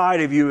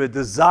inside of you a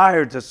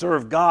desire to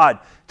serve God,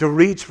 to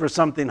reach for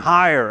something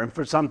higher and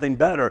for something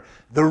better.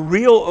 The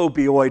real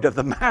opioid of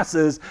the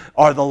masses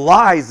are the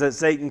lies that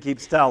Satan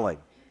keeps telling.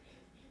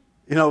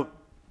 You know,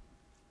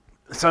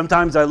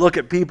 sometimes I look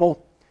at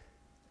people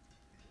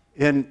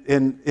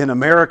in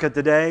America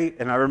today,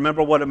 and I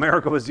remember what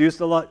America was used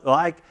to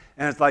like,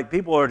 and it's like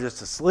people are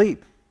just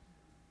asleep.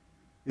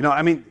 You know,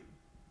 I mean,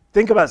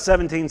 think about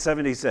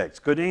 1776.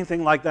 Could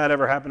anything like that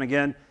ever happen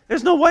again?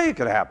 There's no way it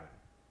could happen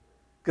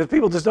because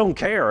people just don't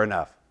care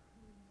enough.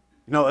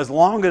 You know, as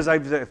long as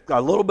I've got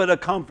a little bit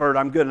of comfort,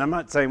 I'm good. And I'm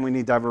not saying we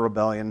need to have a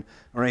rebellion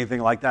or anything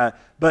like that.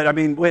 But, I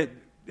mean,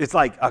 it's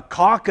like a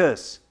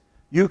caucus.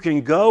 You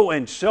can go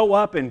and show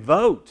up and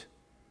vote.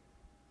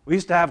 We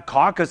used to have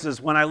caucuses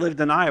when I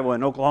lived in Iowa.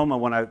 In Oklahoma,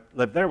 when I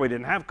lived there, we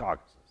didn't have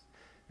caucuses.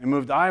 And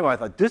moved to Iowa, I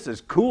thought, this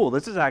is cool.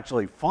 This is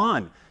actually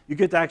fun. You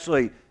get to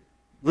actually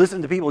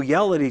listen to people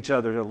yell at each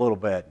other a little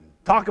bit and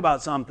talk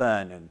about something.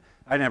 And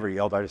I never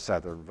yelled. I just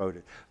sat there and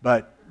voted.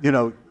 But, you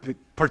know,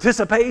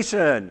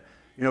 participation.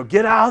 You know,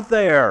 get out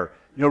there.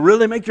 You know,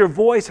 really make your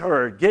voice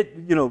heard. Get,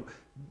 you know,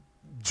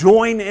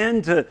 join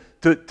into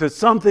to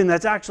something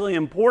that's actually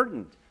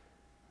important.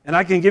 And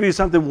I can give you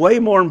something way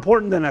more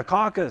important than a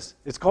caucus.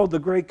 It's called the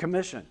Great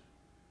Commission.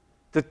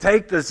 To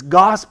take this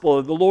gospel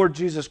of the Lord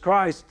Jesus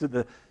Christ to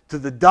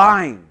the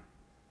dying,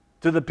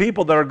 to the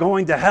people that are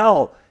going to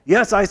hell.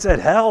 Yes, I said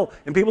hell,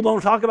 and people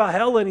don't talk about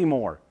hell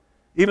anymore,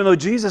 even though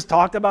Jesus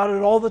talked about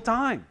it all the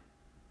time.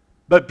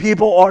 But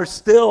people are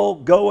still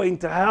going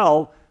to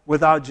hell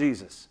without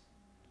Jesus.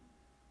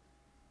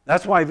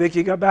 That's why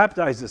Vicky got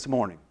baptized this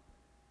morning.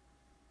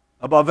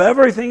 Above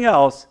everything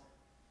else,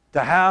 to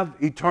have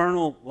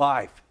eternal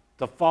life,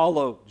 to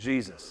follow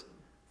Jesus.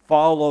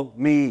 Follow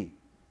me,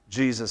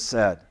 Jesus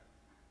said.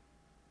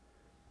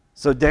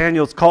 So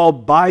Daniel's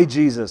called by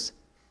Jesus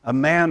a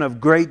man of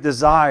great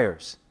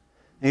desires.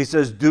 And he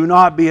says, do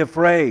not be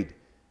afraid.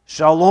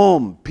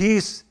 Shalom,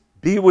 peace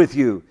be with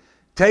you.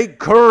 Take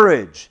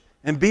courage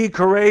and be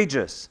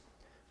courageous.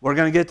 We're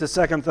going to get to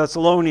 2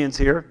 Thessalonians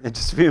here in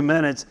just a few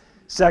minutes.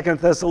 2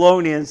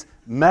 Thessalonians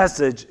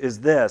message is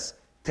this: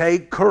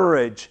 take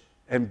courage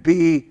and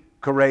be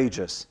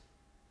courageous.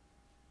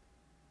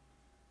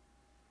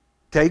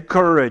 Take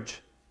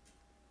courage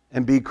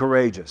and be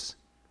courageous.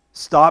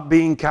 Stop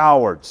being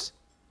cowards.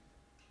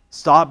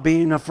 Stop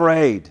being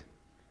afraid.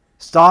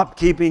 Stop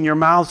keeping your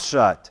mouth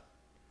shut.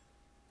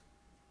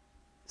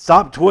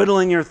 Stop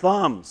twiddling your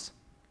thumbs.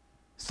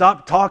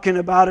 Stop talking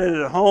about it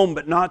at home,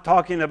 but not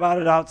talking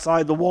about it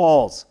outside the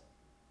walls.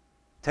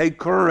 Take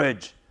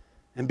courage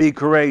and be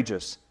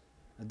courageous.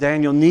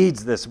 Daniel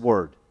needs this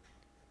word.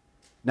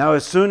 Now,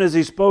 as soon as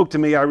he spoke to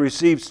me, I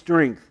received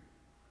strength.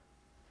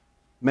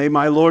 May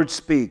my Lord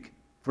speak,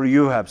 for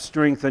you have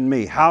strengthened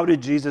me. How did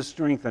Jesus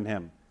strengthen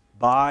him?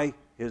 By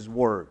his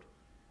word.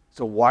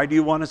 So why do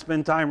you want to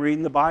spend time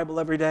reading the Bible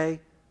every day?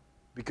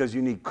 Because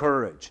you need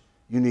courage.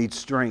 You need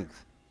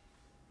strength.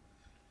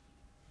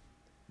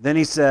 Then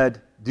he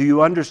said, do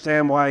you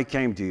understand why I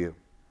came to you?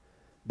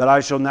 But I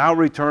shall now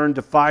return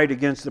to fight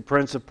against the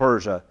prince of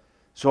Persia.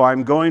 So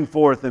I'm going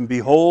forth, and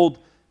behold,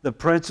 the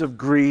prince of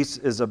Greece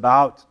is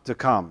about to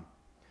come.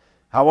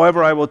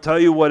 However, I will tell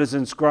you what is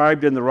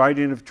inscribed in the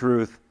writing of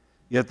truth.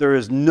 Yet there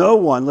is no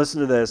one,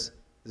 listen to this,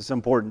 this is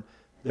important.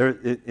 There,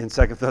 in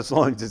 2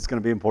 Thessalonians, it's going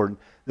to be important.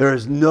 There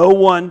is no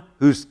one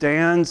who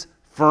stands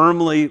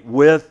firmly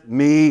with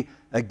me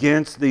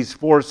against these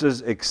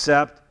forces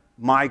except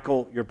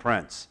Michael, your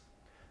prince.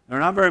 There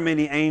are not very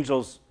many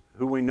angels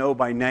who we know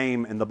by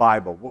name in the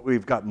Bible.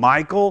 We've got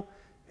Michael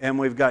and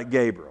we've got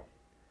Gabriel.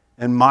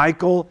 And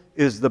Michael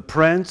is the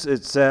prince,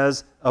 it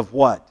says, of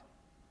what?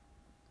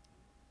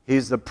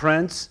 He's the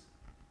prince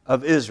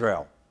of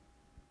Israel.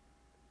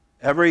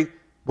 We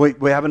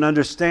have an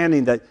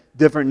understanding that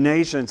different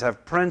nations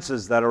have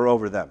princes that are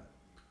over them.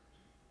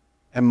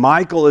 And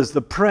Michael is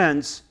the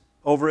prince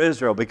over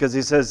Israel because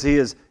he says he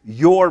is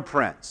your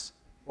prince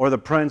or the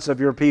prince of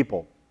your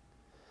people.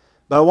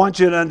 But I want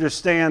you to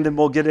understand, and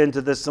we'll get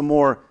into this some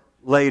more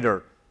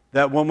later,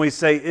 that when we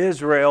say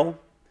Israel,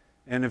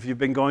 and if you've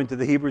been going to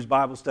the Hebrews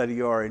Bible study,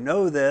 you already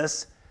know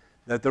this,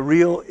 that the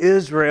real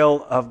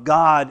Israel of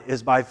God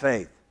is by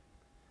faith.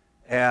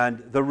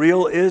 And the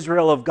real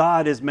Israel of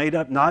God is made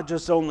up not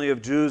just only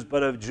of Jews,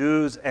 but of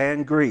Jews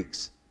and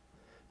Greeks.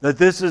 That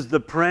this is the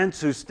prince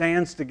who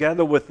stands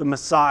together with the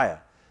Messiah.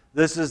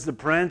 This is the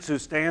prince who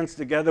stands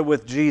together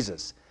with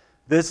Jesus.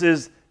 This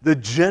is the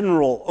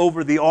general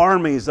over the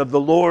armies of the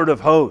Lord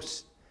of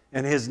hosts.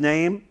 And his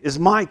name is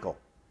Michael,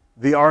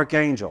 the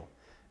archangel.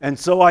 And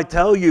so I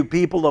tell you,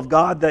 people of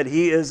God, that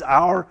he is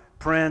our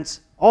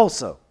prince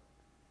also.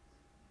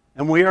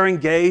 And we are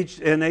engaged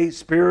in a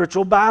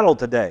spiritual battle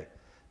today.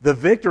 The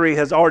victory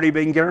has already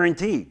been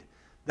guaranteed.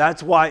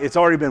 That's why it's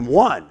already been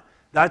won.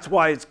 That's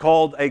why it's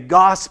called a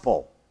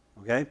gospel.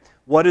 Okay?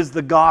 What is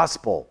the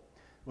gospel?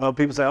 Well,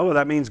 people say, oh,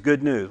 that means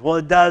good news. Well,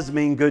 it does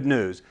mean good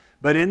news.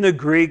 But in the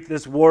Greek,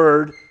 this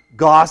word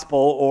gospel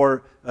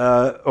or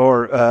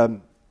how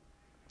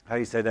do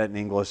you say that in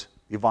English?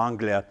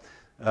 Evanglia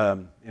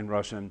in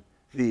Russian.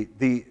 The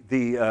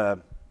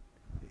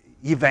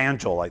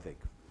evangel, I think.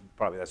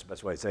 Probably that's the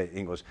best way to say it in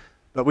English.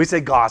 But we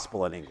say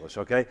gospel in English,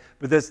 okay?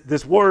 But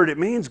this word, it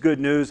means good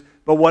news,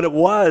 but what it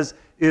was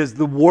is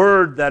the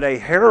word that a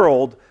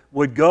herald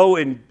would go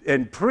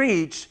and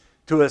preach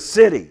to a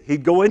city.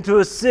 He'd go into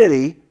a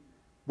city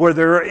where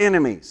there are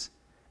enemies,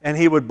 and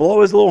he would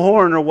blow his little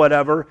horn or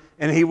whatever,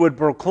 and he would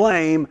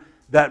proclaim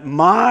that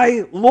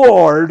my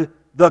Lord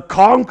the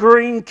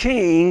conquering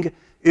king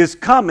is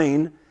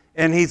coming,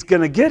 and he's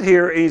going to get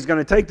here, and he's going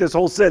to take this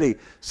whole city.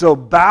 So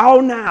bow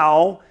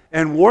now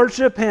and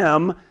worship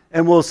him,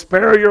 and we'll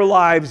spare your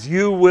lives.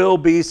 You will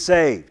be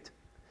saved.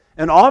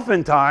 And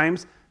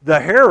oftentimes, the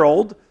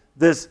herald,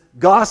 this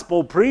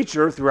gospel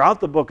preacher throughout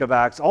the book of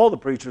Acts, all the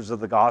preachers of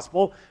the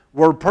gospel,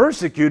 were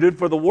persecuted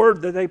for the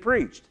word that they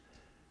preached.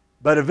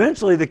 But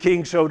eventually the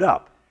king showed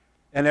up,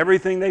 and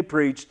everything they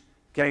preached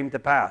came to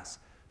pass.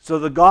 So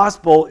the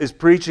gospel is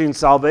preaching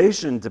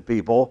salvation to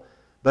people,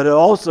 but it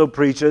also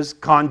preaches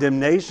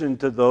condemnation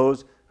to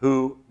those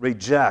who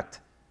reject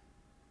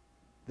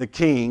the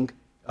king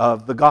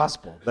of the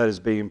gospel that is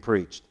being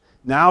preached.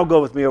 Now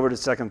go with me over to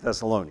 2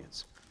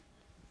 Thessalonians.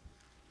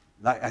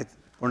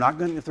 We're not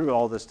going through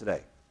all this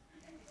today.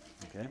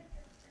 Okay?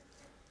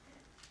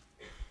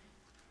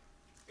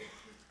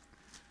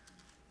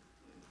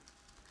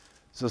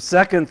 So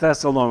 2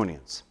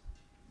 Thessalonians.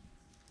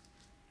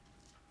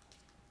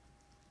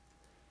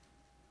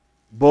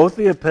 Both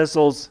the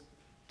epistles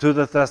to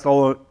the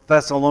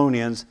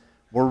Thessalonians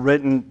were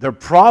written, they're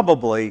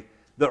probably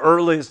the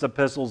earliest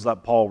epistles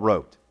that Paul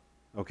wrote,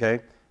 okay?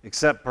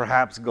 Except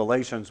perhaps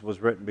Galatians was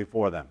written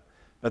before them.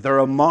 But they're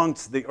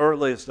amongst the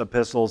earliest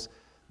epistles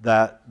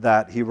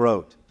that he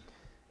wrote.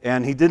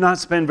 And he did not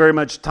spend very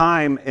much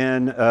time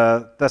in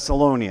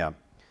Thessalonica.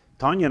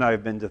 Tanya and I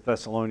have been to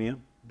Thessalonica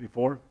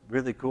before.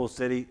 Really cool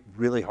city,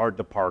 really hard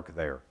to park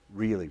there.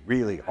 Really,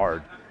 really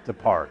hard to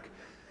park.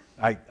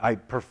 I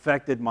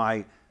perfected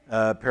my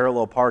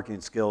parallel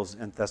parking skills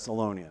in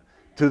Thessalonica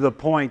to the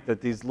point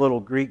that these little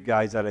Greek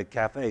guys at a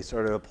cafe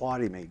started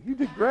applauding me. You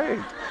did great.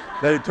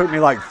 That it took me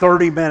like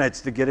 30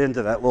 minutes to get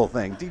into that little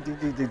thing. Ding, ding,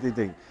 ding, ding, ding,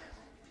 ding.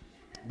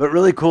 But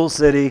really cool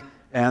city,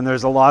 and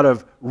there's a lot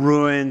of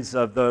ruins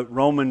of the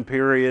Roman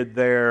period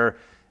there,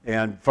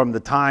 and from the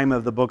time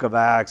of the book of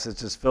Acts,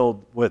 it's just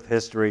filled with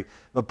history.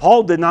 But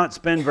Paul did not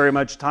spend very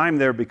much time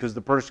there because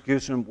the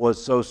persecution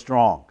was so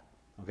strong,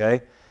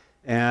 okay?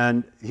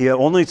 And he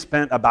only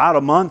spent about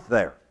a month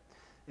there.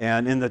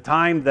 And in the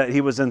time that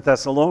he was in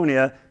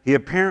Thessalonica, he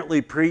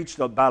apparently preached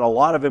about a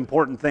lot of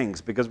important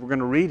things, because we're going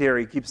to read here,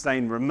 he keeps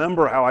saying,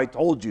 remember how I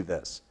told you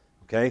this,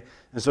 okay?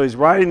 And so he's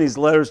writing these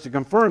letters to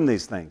confirm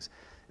these things.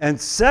 And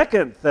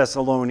 2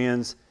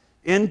 Thessalonians,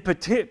 in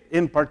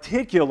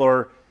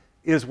particular,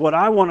 is what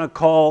I want to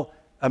call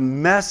a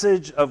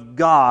message of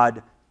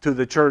God to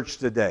the church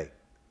today.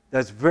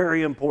 That's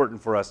very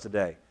important for us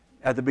today,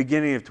 at the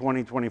beginning of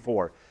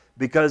 2024.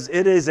 Because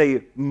it is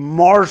a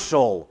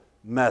martial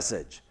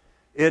message.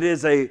 It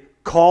is a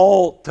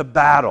call to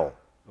battle,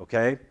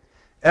 okay?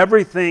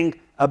 Everything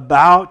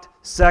about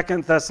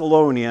 2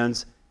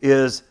 Thessalonians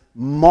is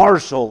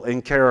martial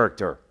in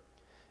character.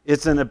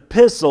 It's an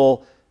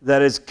epistle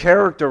that is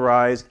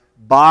characterized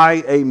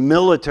by a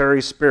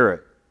military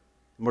spirit.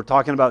 And we're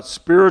talking about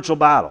spiritual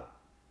battle.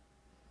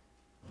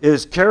 It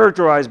is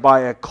characterized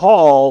by a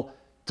call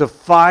to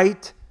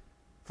fight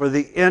for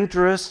the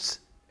interests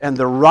and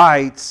the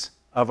rights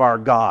of our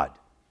God,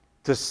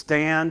 to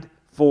stand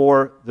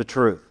for the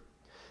truth.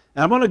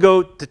 And I'm going to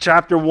go to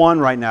chapter 1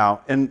 right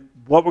now, and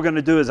what we're going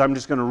to do is I'm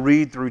just going to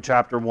read through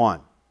chapter 1,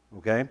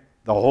 okay?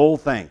 The whole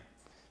thing.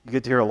 You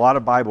get to hear a lot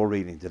of Bible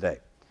reading today.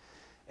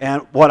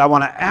 And what I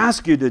want to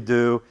ask you to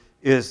do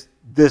is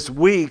this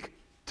week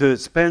to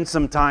spend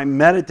some time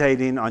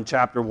meditating on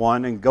chapter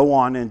 1 and go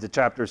on into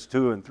chapters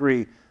 2 and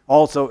 3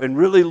 also, and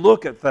really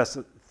look at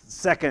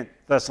 2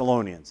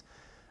 Thessalonians.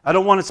 I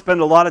don't want to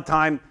spend a lot of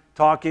time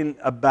talking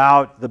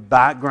about the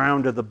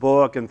background of the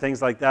book and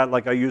things like that,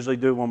 like I usually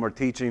do when we're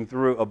teaching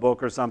through a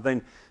book or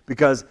something,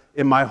 because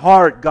in my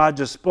heart, God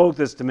just spoke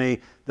this to me,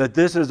 that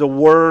this is a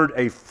word,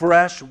 a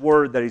fresh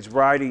word that he's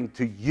writing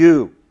to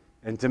you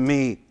and to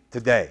me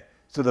today.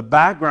 So the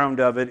background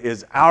of it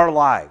is our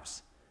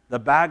lives. The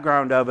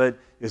background of it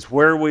is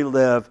where we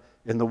live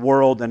in the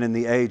world and in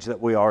the age that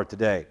we are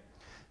today.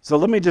 So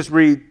let me just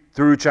read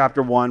through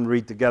chapter 1,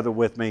 read together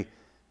with me.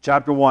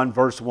 Chapter 1,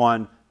 verse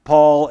 1,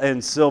 Paul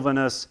and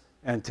Silvanus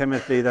and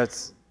Timothy,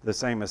 that's the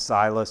same as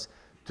Silas,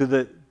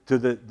 to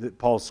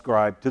Paul's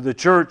scribe, to the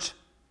church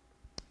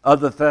of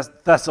the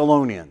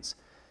Thessalonians,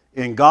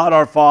 in God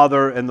our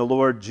Father and the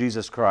Lord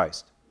Jesus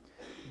Christ.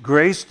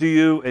 Grace to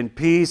you and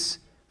peace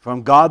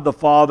from God the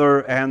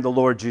Father and the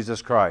Lord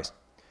Jesus Christ.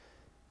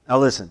 Now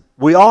listen,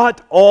 we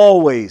ought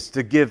always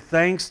to give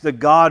thanks to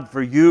God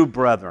for you,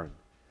 brethren,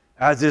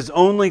 as is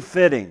only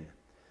fitting,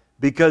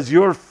 because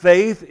your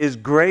faith is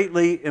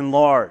greatly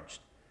enlarged.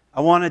 I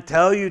want to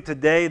tell you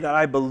today that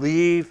I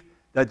believe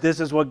that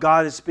this is what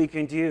God is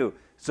speaking to you.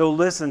 So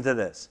listen to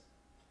this.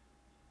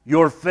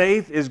 Your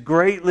faith is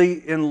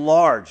greatly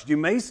enlarged. You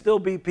may still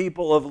be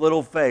people of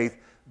little faith,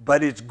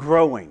 but it's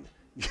growing.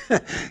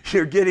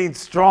 You're getting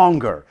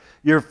stronger.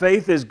 Your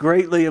faith is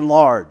greatly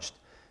enlarged.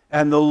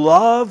 And the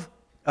love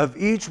of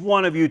each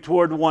one of you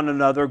toward one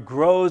another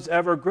grows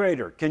ever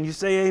greater. Can you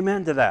say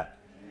amen to that?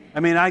 I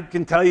mean, I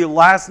can tell you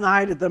last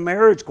night at the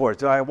marriage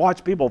course, I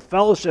watched people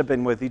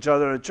fellowshipping with each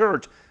other in a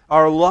church.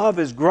 Our love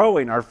is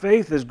growing. Our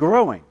faith is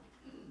growing.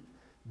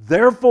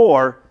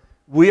 Therefore,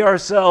 we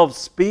ourselves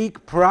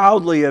speak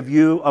proudly of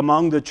you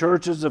among the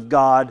churches of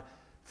God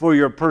for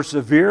your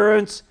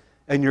perseverance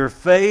and your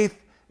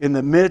faith in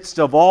the midst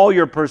of all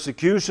your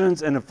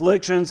persecutions and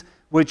afflictions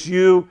which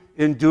you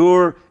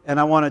endure. And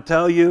I want to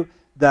tell you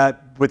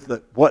that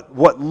with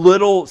what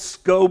little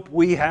scope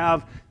we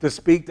have to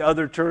speak to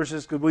other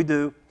churches, because we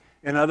do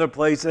in other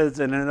places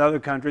and in other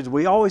countries,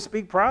 we always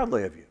speak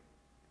proudly of you,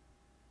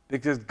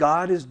 because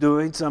God is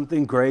doing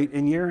something great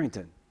in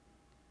Yerington.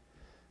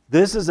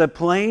 This is a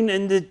plain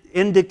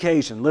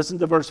indication. Listen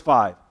to verse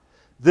 5.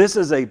 This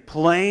is a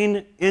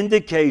plain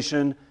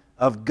indication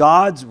of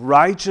God's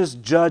righteous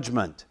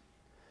judgment,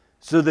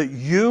 so that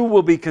you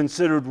will be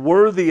considered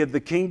worthy of the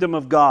kingdom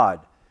of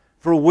God,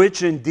 for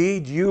which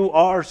indeed you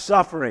are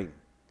suffering.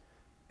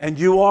 And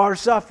you are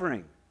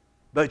suffering,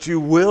 but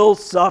you will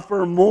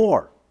suffer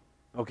more.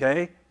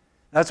 Okay?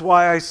 That's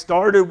why I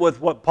started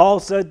with what Paul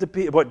said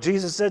to what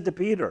Jesus said to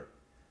Peter.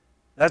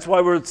 That's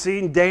why we're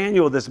seeing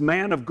Daniel, this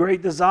man of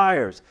great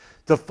desires.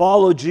 To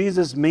follow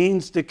Jesus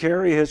means to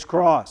carry his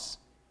cross.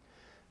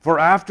 For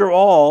after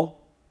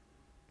all,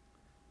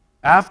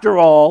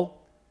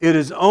 it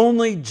is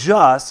only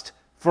just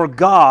for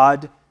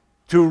God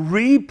to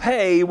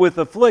repay with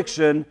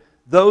affliction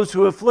those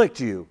who afflict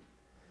you,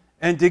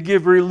 and to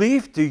give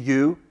relief to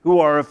you who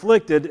are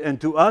afflicted, and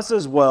to us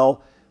as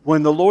well,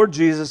 when the Lord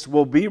Jesus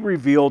will be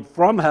revealed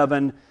from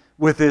heaven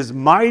with his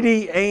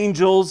mighty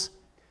angels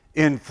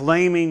in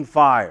flaming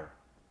fire.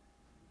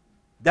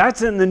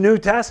 That's in the New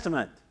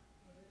Testament.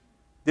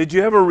 Did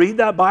you ever read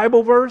that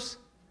Bible verse?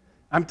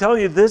 I'm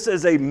telling you, this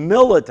is a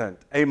militant,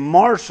 a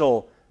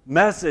martial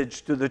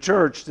message to the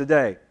church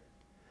today.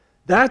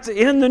 That's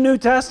in the New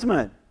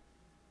Testament.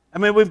 I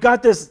mean, we've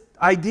got this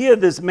idea,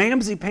 this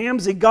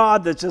mamsy-pamsy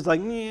God that's just like,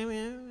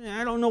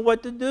 I don't know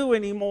what to do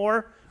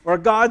anymore, or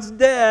God's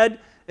dead.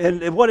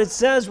 And what it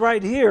says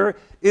right here,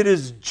 it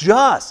is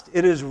just,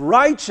 it is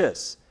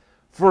righteous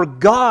for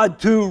God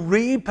to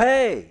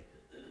repay.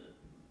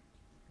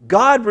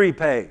 God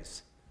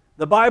repays.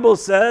 The Bible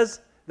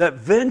says that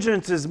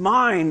vengeance is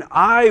mine,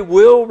 I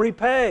will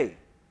repay.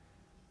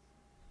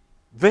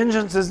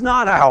 Vengeance is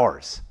not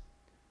ours.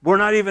 We're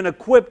not even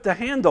equipped to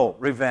handle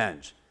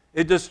revenge.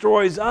 It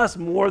destroys us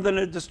more than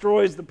it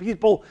destroys the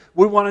people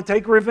we want to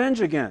take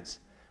revenge against.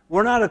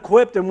 We're not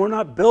equipped and we're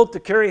not built to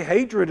carry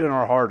hatred in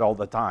our heart all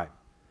the time.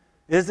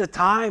 It's a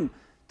time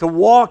to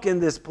walk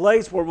in this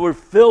place where we're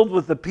filled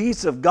with the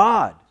peace of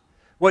God.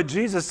 What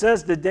Jesus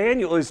says to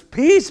Daniel is,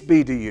 peace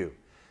be to you.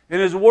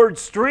 And his word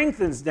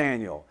strengthens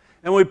Daniel.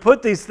 And we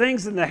put these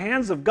things in the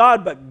hands of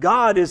God, but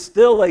God is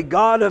still a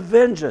God of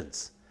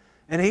vengeance.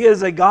 And he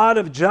is a God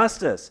of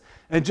justice.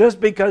 And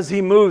just because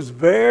he moves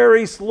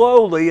very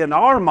slowly in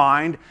our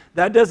mind,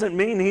 that doesn't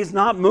mean he's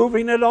not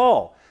moving at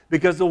all.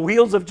 Because the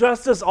wheels of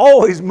justice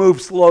always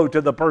move slow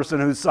to the person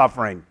who's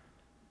suffering.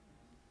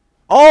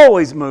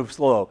 Always move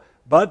slow,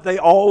 but they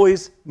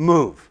always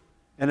move.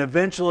 And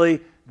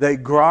eventually they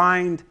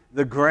grind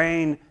the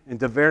grain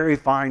into very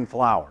fine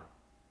flour.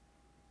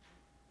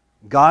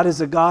 God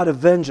is a God of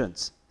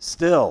vengeance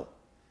still.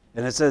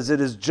 And it says it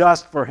is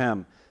just for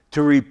him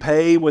to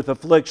repay with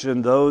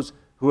affliction those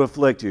who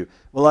afflict you.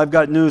 Well, I've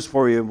got news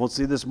for you, and we'll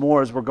see this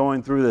more as we're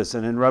going through this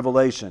and in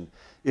Revelation.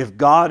 If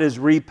God is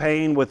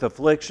repaying with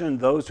affliction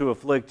those who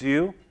afflict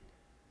you,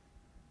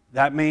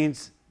 that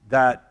means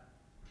that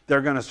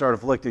they're going to start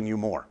afflicting you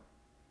more.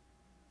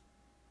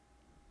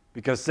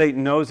 Because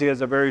Satan knows he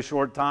has a very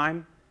short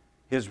time,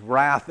 his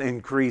wrath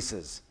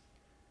increases.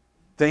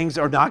 Things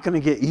are not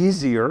going to get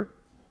easier,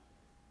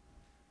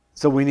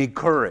 so we need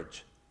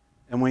courage,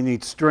 and we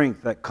need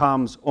strength that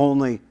comes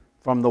only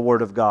from the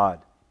Word of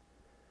God.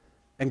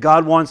 And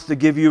God wants to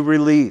give you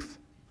relief.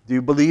 Do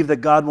you believe that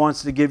God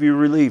wants to give you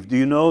relief? Do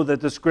you know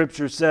that the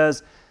Scripture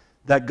says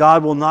that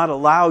God will not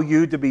allow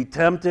you to be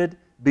tempted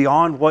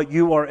beyond what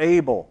you are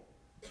able?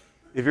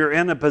 If you're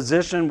in a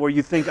position where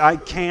you think, I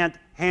can't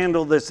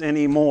handle this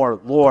anymore,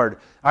 Lord,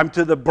 I'm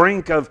to the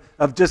brink of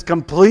just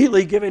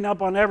completely giving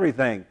up on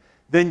everything,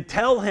 then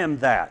tell him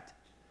that.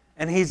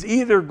 And he's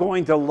either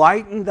going to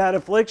lighten that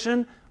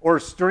affliction or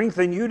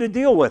strengthen you to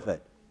deal with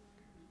it.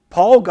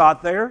 Paul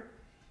got there.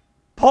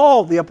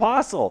 Paul, the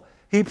apostle,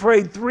 he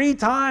prayed 3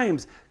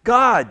 times.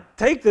 God,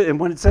 take the... And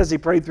when it says he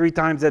prayed 3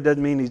 times, that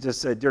doesn't mean he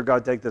just said, dear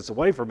God, take this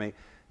away from me.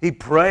 He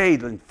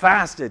prayed and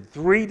fasted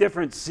 3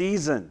 different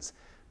seasons.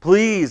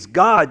 Please,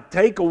 God,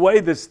 take away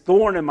this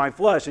thorn in my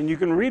flesh. And you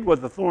can read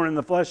what the thorn in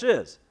the flesh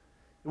is.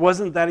 It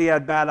wasn't that he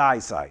had bad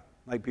eyesight,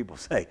 like people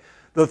say.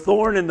 The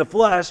thorn in the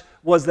flesh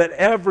was that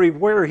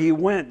everywhere he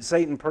went,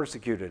 Satan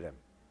persecuted him.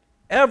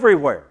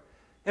 Everywhere.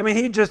 I mean,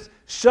 he'd just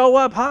show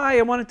up, hi,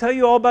 I want to tell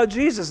you all about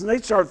Jesus, and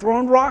they'd start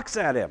throwing rocks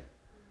at him.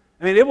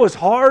 I mean, it was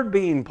hard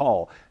being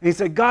Paul. And he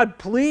said, God,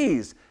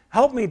 please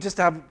help me just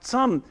have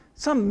some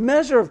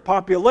measure of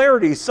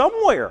popularity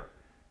somewhere,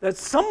 that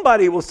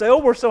somebody will say, oh,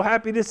 we're so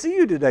happy to see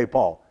you today,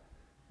 Paul.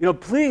 You know,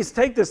 please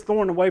take this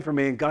thorn away from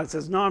me. And God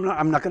says, no,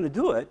 I'm not going to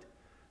do it,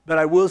 but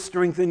I will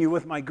strengthen you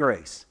with my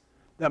grace,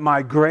 that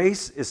my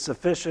grace is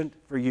sufficient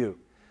for you,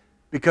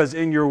 because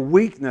in your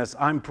weakness,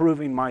 I'm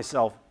proving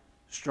myself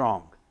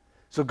strong.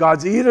 So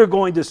God's either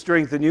going to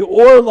strengthen you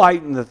or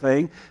lighten the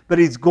thing, but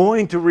He's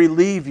going to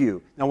relieve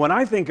you. Now, when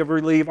I think of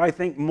relieve, I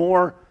think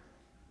more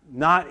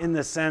not in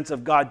the sense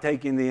of God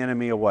taking the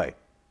enemy away.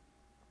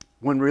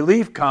 When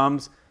relief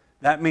comes,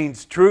 that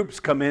means troops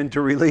come in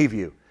to relieve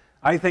you.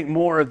 I think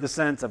more of the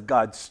sense of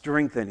God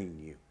strengthening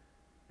you.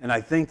 And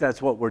I think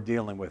that's what we're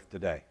dealing with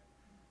today.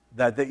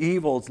 That the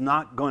evil's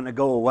not going to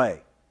go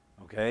away,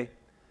 okay?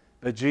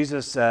 But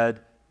Jesus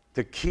said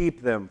to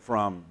keep them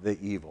from the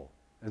evil.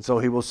 And so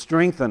He will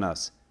strengthen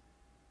us.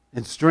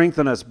 And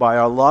strengthen us by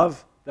our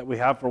love that we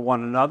have for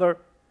one another,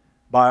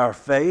 by our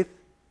faith,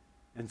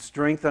 and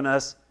strengthen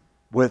us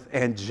with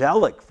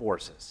angelic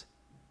forces,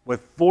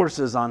 with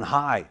forces on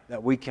high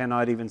that we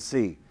cannot even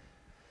see.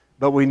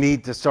 But we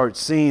need to start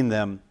seeing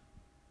them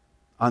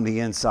on the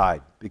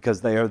inside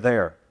because they are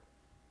there.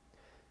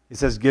 He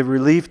says, give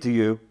relief to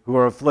you who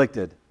are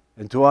afflicted,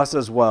 and to us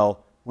as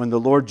well, when the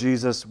Lord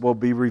Jesus will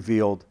be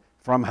revealed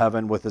from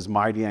heaven with His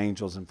mighty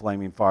angels in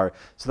flaming fire.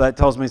 So that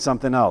tells me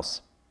something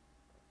else.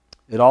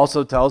 It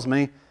also tells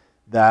me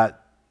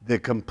that the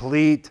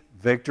complete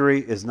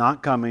victory is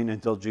not coming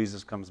until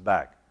Jesus comes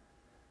back.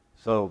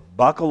 So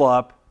buckle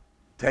up,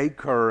 take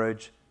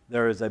courage.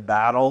 There is a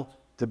battle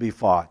to be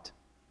fought.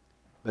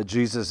 But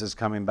Jesus is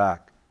coming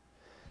back.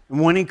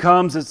 And when He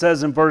comes, it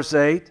says in verse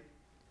 8,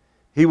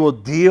 He will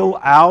deal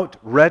out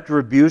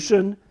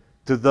retribution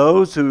to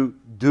those who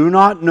do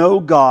not know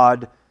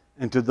God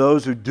and to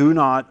those who do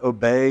not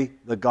obey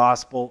the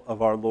gospel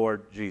of our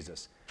Lord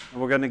Jesus.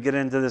 And we're going to get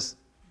into this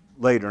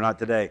later, not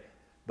today.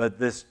 But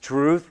this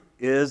truth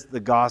is the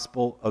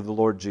gospel of the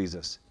Lord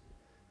Jesus.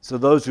 So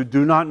those who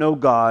do not know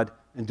God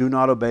and do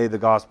not obey the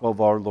gospel of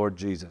our Lord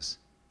Jesus.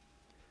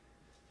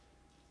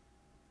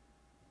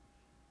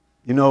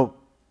 You know,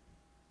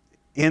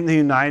 in the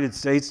United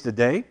States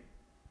today,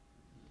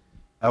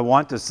 I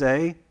want to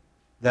say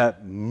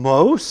that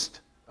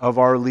most of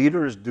our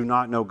leaders do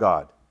not know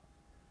God.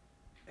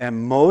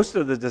 And most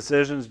of the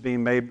decisions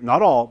being made,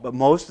 not all, but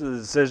most of the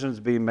decisions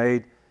being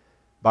made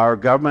by our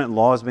government and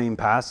laws being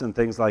passed and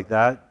things like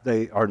that,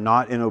 they are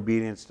not in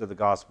obedience to the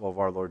gospel of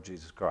our Lord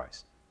Jesus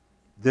Christ.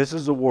 This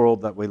is the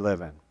world that we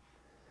live in.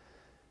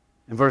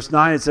 In verse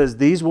 9 it says,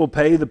 these will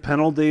pay the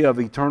penalty of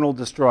eternal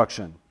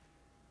destruction.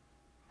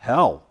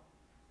 Hell.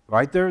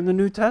 Right there in the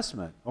New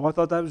Testament. Oh, I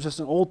thought that was just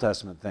an Old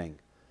Testament thing.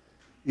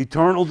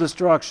 Eternal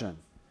destruction.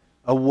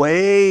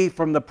 Away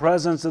from the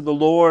presence of the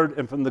Lord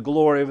and from the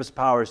glory of His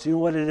power. So you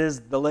know what it is,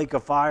 the lake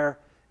of fire?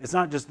 It's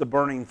not just the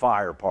burning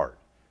fire part.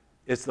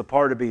 It's the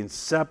part of being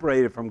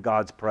separated from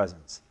God's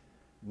presence.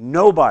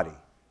 Nobody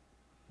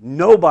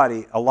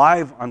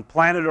alive on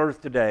planet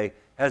Earth today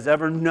has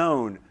ever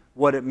known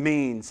what it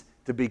means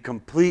to be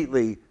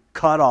completely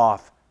cut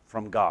off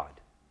from God.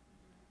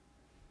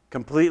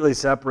 Completely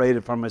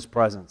separated from His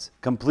presence.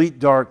 Complete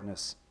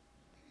darkness.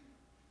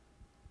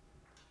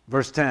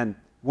 Verse 10,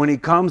 when He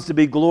comes to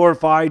be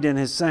glorified in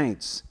His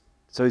saints.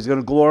 So He's going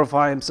to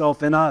glorify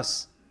Himself in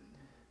us.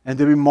 And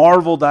to be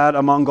marveled at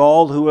among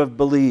all who have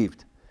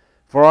believed.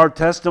 For our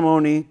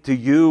testimony to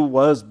you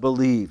was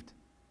believed.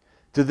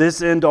 To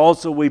this end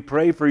also we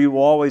pray for you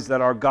always,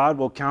 that our God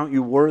will count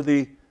you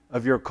worthy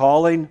of your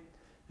calling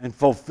and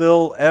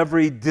fulfill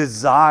every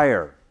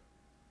desire.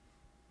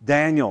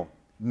 Daniel,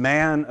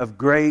 man of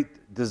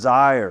great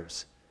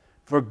desires,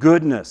 for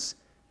goodness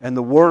and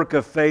the work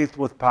of faith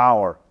with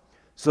power,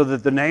 so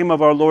that the name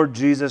of our Lord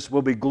Jesus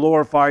will be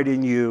glorified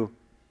in you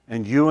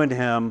and you in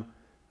Him,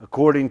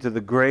 according to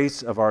the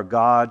grace of our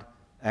God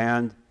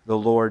and the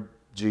Lord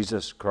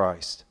Jesus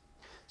Christ.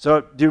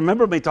 So, do you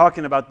remember me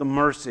talking about the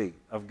mercy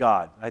of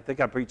God? I think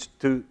I preached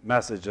 2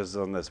 messages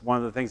on this. One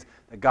of the things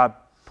that God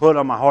put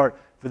on my heart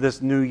for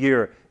this new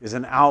year is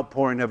an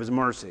outpouring of His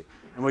mercy.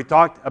 And we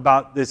talked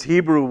about this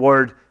Hebrew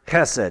word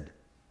chesed,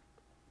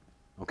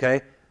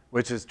 okay,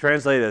 which is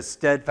translated as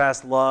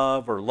steadfast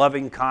love or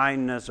loving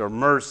kindness or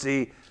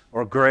mercy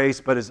or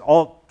grace, but it's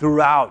all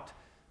throughout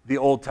the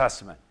Old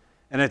Testament.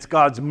 And it's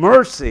God's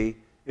mercy,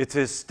 it's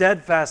His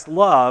steadfast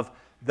love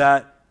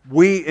that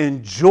we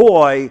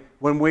enjoy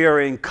when we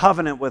are in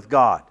covenant with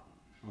God.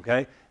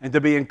 Okay? And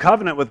to be in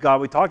covenant with God,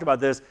 we talked about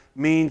this,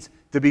 means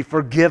to be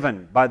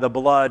forgiven by the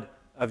blood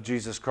of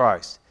Jesus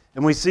Christ.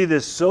 And we see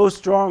this so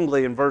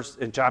strongly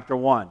in chapter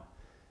 1.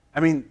 I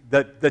mean,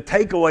 the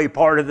takeaway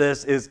part of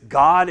this is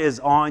God is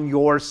on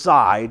your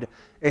side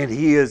and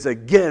He is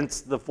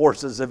against the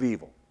forces of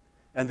evil.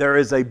 And there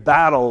is a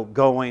battle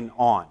going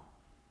on.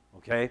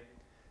 Okay?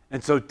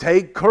 And so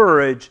take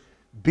courage,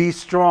 be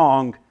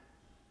strong,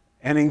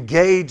 and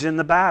engage in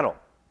the battle,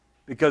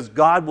 because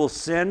God will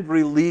send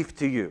relief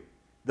to you.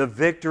 The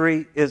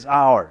victory is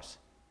ours.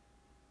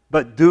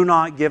 But do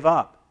not give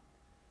up.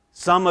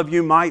 Some of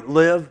you might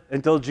live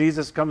until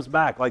Jesus comes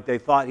back, like they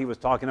thought He was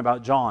talking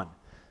about John.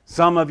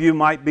 Some of you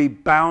might be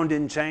bound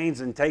in chains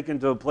and taken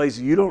to a place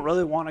you don't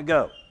really want to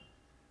go.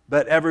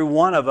 But every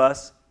one of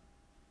us,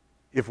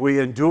 if we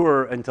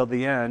endure until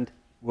the end,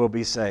 will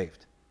be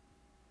saved.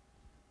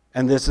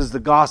 And this is the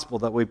gospel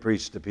that we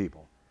preach to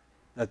people.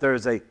 That there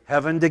is a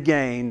heaven to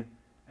gain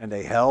and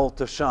a hell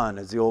to shun,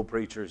 as the old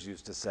preachers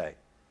used to say.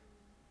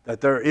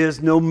 that there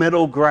is no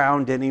middle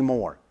ground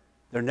anymore.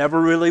 There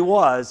never really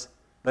was,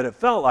 but it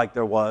felt like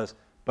there was,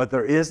 but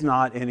there is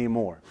not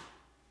anymore.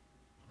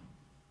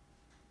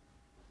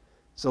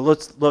 So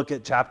let's look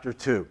at chapter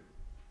 2.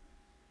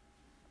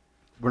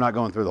 We're not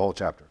going through the whole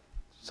chapter.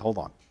 Just hold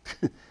on.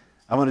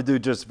 I'm going to do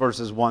just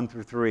verses 1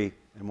 through 3,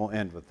 and we'll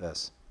end with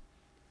this.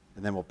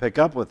 And then we'll pick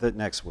up with it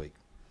next week.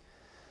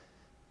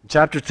 In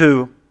chapter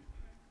 2,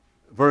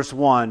 verse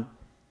 1,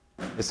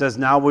 it says,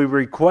 "Now we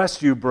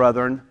request you,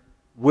 brethren,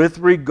 with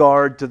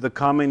regard to the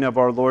coming of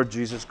our Lord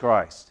Jesus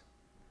Christ."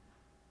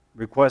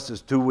 Request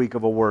is too weak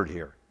of a word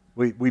here.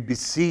 We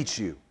beseech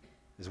you,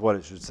 is what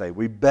it should say.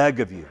 We beg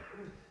of you,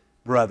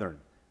 brethren,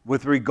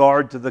 with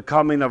regard to the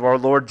coming of our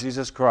Lord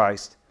Jesus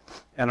Christ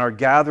and our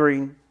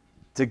gathering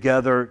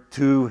together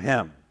to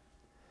him,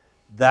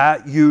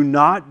 that you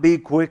not be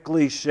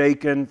quickly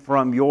shaken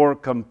from your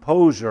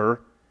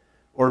composure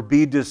or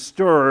be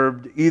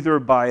disturbed either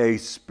by a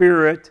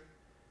spirit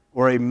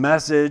or a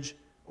message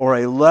or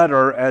a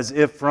letter as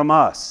if from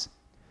us,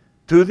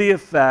 to the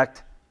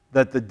effect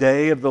that the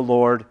day of the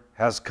Lord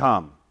has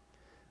come.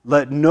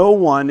 Let no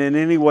one in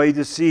any way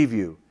deceive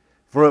you,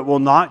 for it will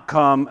not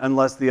come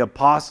unless the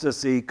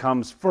apostasy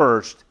comes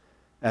first,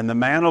 and the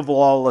man of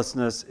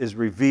lawlessness is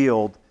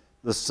revealed,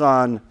 the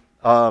son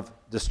of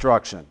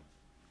destruction.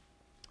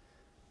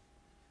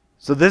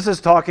 So this is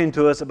talking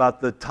to us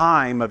about the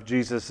time of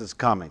Jesus'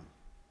 coming.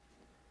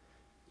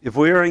 If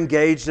we are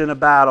engaged in a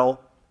battle,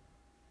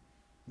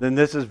 then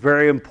this is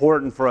very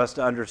important for us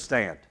to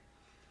understand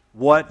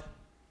what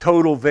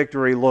total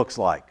victory looks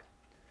like.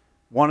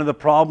 One of the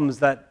problems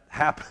that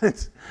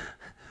happens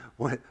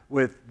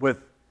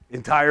with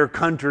entire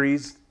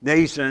countries,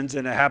 nations,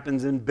 and it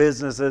happens in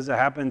businesses, it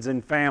happens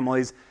in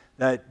families,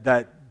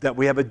 that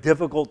we have a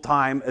difficult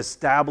time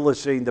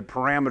establishing the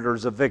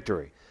parameters of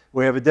victory.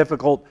 We have a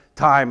difficult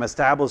time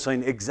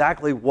establishing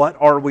exactly what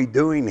are we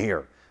doing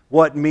here.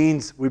 What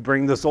means we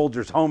bring the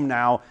soldiers home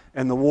now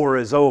and the war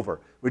is over.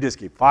 We just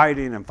keep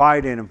fighting and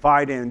fighting and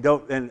fighting,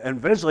 and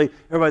eventually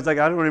everybody's like,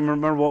 I don't even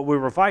remember what we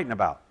were fighting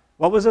about.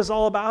 What was this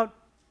all about?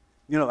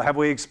 Have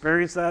we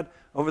experienced that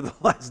over the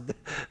last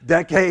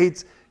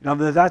decades?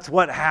 That's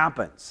what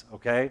happens,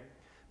 okay?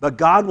 But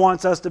God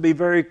wants us to be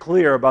very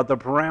clear about the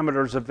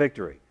parameters of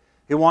victory.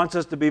 He wants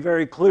us to be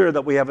very clear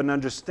that we have an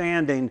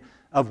understanding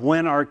of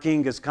when our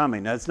King is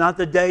coming. Now, it's not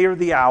the day or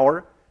the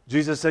hour.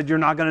 Jesus said you're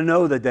not going to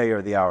know the day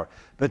or the hour,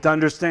 but to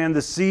understand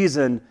the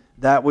season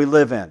that we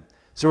live in.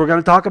 So we're going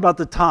to talk about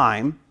the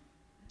time,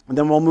 and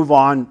then we'll move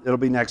on. It'll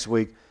be next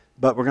week.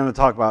 But we're going to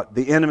talk about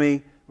the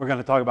enemy. We're going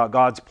to talk about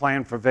God's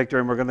plan for victory,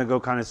 and we're going to go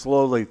kind of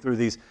slowly through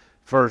these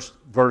first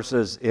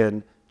verses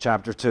in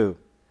chapter 2.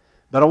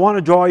 But I want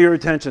to draw your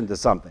attention to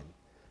something.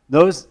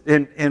 Notice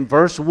in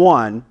verse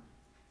 1,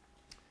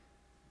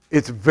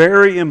 it's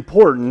very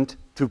important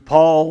to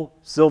Paul,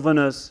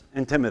 Silvanus,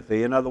 and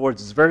Timothy. In other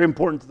words, it's very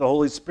important to the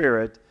Holy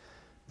Spirit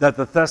that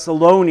the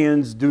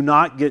Thessalonians do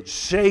not get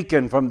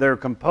shaken from their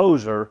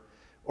composure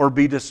or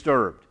be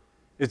disturbed.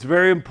 It's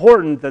very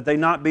important that they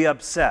not be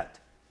upset,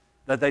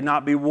 that they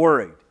not be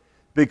worried,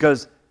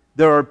 because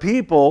there are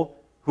people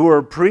who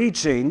are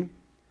preaching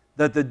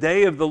that the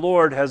day of the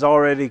Lord has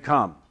already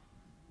come.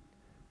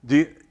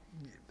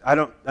 I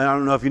don't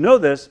know if you know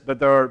this, but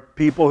there are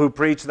people who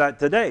preach that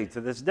today, to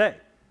this day.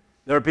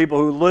 There are people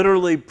who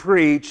literally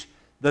preach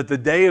that the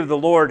day of the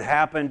Lord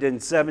happened in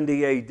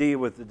 70 AD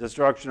with the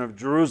destruction of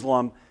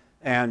Jerusalem,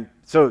 and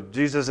so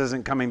Jesus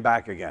isn't coming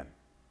back again.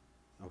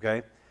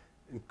 Okay?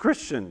 And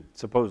Christian,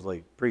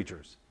 supposedly,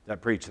 preachers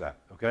that preach that.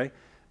 Okay?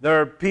 There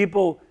are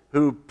people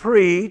who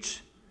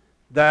preach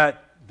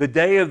that the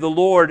day of the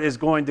Lord is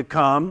going to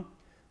come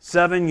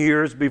 7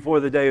 years before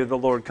the day of the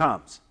Lord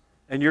comes.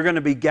 And you're going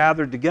to be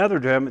gathered together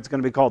to Him. It's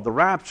going to be called the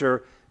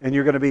rapture, and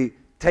you're going to be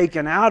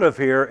taken out of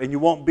here, and you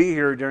won't be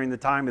here during the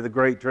time of the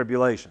Great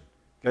Tribulation.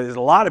 Okay, there's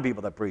a lot of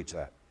people that preach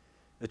that.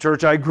 The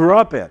church I grew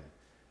up in,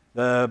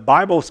 the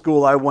Bible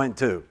school I went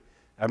to,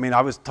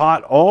 I was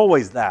taught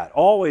always that,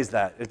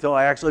 until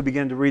I actually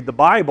began to read the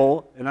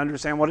Bible and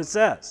understand what it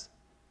says.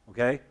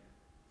 Okay?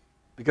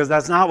 Because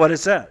that's not what it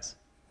says.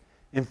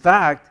 In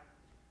fact,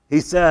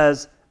 he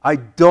says, I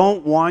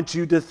don't want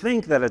you to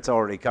think that it's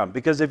already come.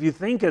 Because if you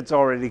think it's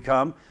already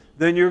come,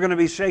 then you're going to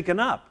be shaken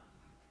up.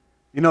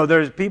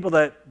 There's people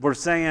that were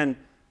saying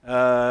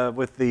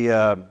with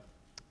the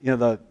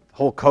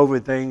whole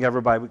COVID thing,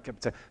 everybody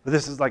kept saying, but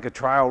this is like a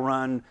trial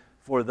run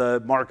for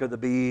the mark of the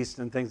beast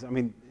and things.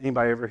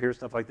 Anybody ever hear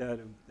stuff like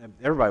that?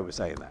 Everybody was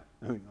saying that.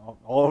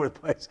 All over the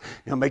place.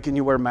 Making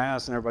you wear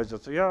masks, and everybody's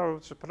just saying, yeah,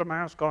 let's just put a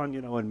mask on,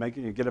 and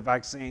making you get a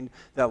vaccine.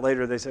 That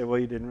later they say, well,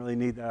 you didn't really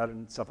need that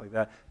and stuff like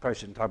that. Probably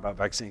shouldn't talk about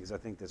vaccines because I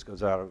think this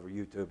goes out over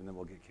YouTube and then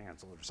we'll get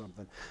canceled or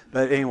something.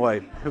 But anyway,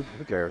 who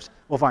cares?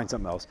 We'll find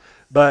something else.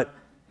 But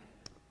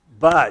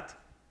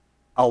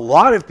a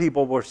lot of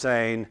people were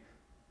saying,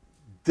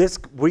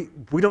 we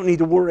don't need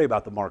to worry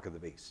about the mark of the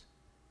beast,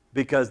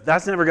 because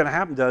that's never going to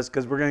happen to us,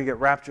 because we're going to get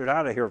raptured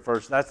out of here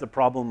first. That's the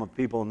problem of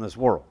people in this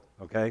world,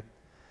 okay?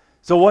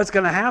 So what's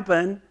going to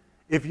happen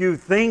if you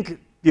think,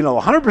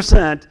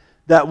 100%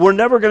 That we're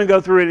never going to go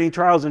through any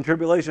trials and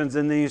tribulations,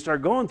 and then you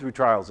start going through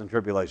trials and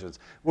tribulations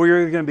where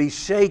you're going to be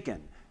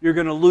shaken. You're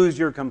going to lose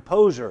your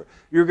composure.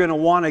 You're going to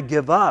want to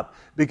give up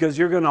because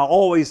you're going to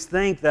always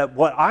think that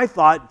what I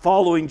thought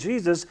following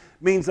Jesus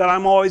means that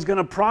I'm always going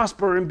to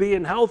prosper and be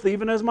in health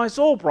even as my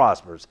soul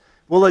prospers.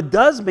 Well, it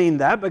does mean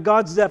that, but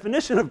God's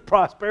definition of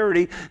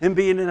prosperity and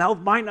being in health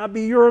might not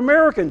be your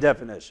American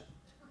definition.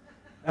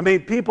 I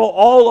mean, people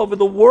all over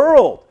the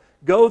world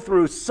go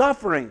through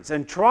sufferings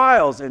and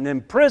trials and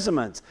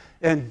imprisonments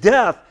and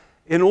death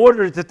in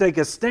order to take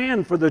a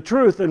stand for the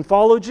truth and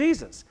follow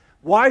Jesus.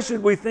 Why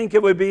should we think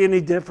it would be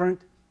any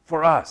different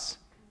for us?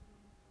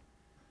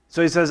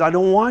 So he says, I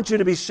don't want you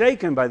to be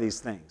shaken by these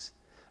things.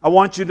 I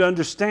want you to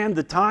understand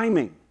the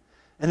timing.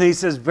 And then he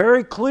says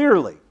very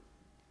clearly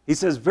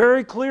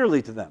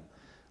to them,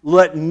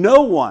 let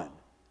no one,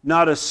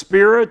 not a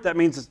spirit, that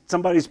means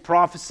somebody's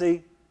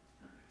prophecy,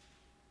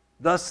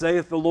 thus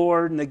saith the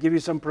Lord, and they give you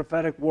some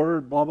prophetic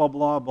word, blah, blah,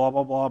 blah, blah,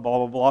 blah, blah, blah,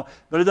 blah, blah,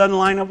 but it doesn't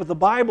line up with the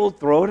Bible,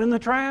 throw it in the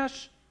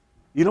trash.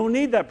 You don't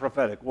need that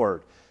prophetic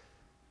word.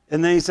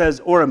 And then he says,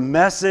 or a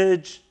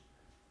message,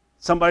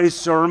 somebody's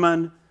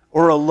sermon,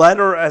 or a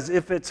letter as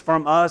if it's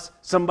from us,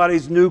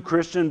 somebody's new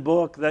Christian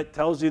book that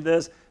tells you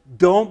this.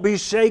 Don't be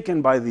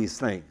shaken by these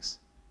things.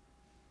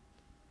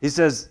 He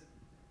says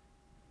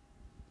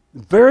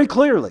very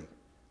clearly,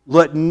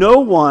 let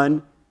no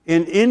one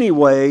in any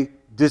way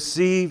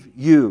deceive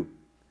you.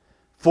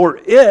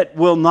 For it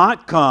will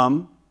not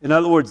come, in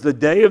other words, the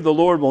day of the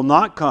Lord will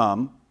not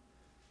come.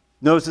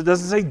 Notice it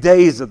doesn't say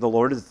days of the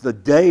Lord, it's the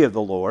day of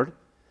the Lord,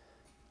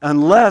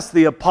 unless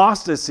the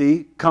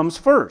apostasy comes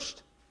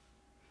first.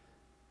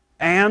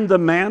 And the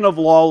man of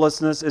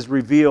lawlessness is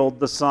revealed,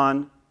 the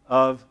son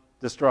of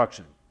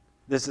destruction.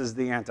 This is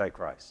the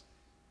Antichrist.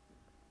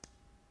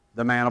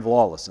 The man of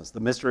lawlessness. The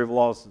mystery of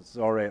lawlessness is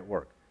already at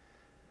work.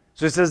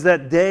 So it says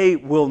that day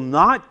will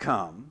not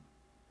come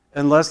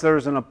unless there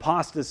is an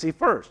apostasy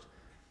first.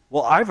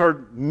 Well, I've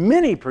heard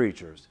many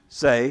preachers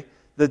say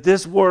that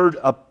this word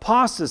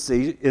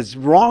apostasy is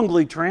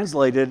wrongly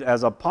translated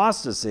as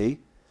apostasy.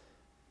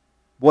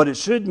 What it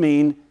should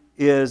mean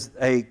is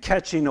a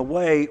catching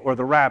away or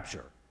the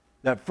rapture.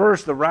 That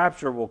first the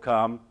rapture will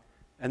come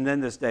and then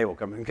this day will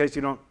come. In case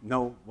you don't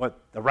know what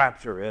the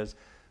rapture is,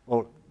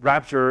 well,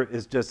 rapture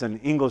is just an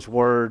English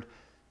word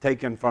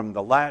taken from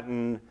the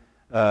Latin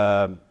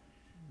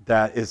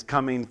that is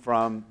coming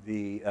from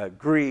the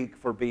Greek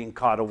for being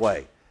caught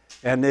away.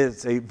 And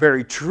it's a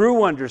very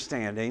true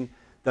understanding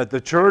that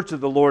the church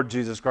of the Lord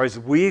Jesus Christ,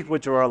 we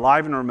which are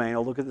alive and remain,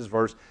 I'll look at this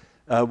verse,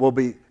 will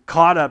be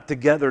caught up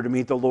together to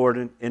meet the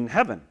Lord in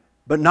heaven.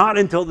 But not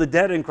until the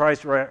dead in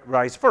Christ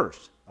rise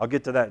first. I'll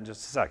get to that in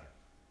just a second.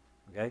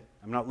 Okay?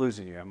 I'm not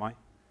losing you, am I?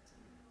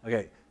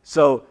 Okay,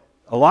 so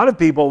a lot of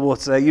people will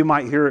say, you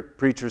might hear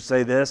preachers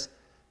say this,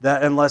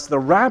 that unless the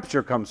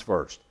rapture comes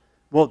first.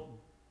 Well,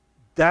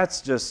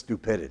 that's just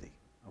stupidity,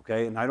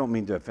 okay? And I don't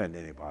mean to offend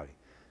anybody.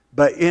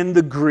 But in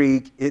the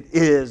Greek, it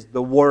is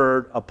the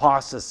word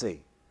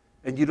apostasy.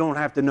 And you don't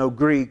have to know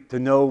Greek to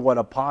know what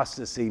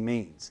apostasy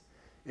means.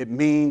 It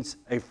means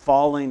a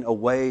falling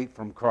away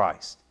from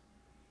Christ.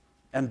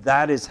 And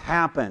that has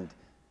happened.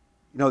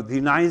 You know, the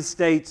United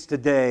States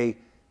today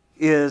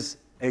is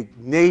a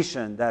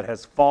nation that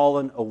has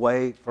fallen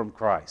away from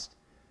Christ.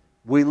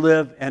 We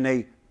live in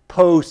a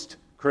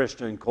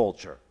post-Christian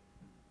culture.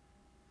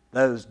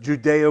 Those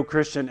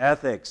Judeo-Christian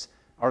ethics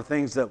are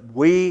things that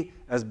we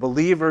as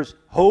believers,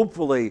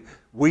 hopefully,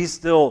 we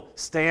still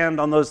stand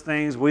on those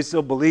things. We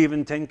still believe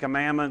in 10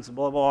 Commandments,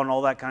 blah, blah, and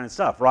all that kind of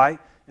stuff, right?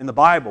 In the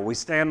Bible, we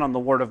stand on the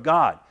Word of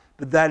God.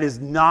 But that is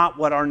not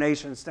what our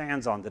nation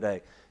stands on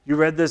today. You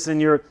read this in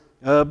your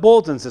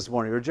bulletins this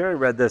morning, or Jerry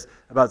read this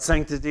about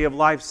Sanctity of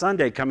Life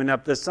Sunday coming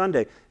up this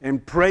Sunday.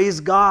 And praise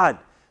God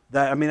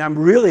that, I'm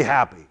really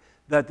happy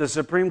that the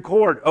Supreme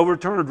Court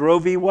overturned Roe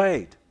v.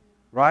 Wade,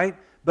 right?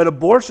 But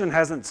abortion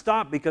hasn't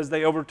stopped because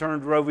they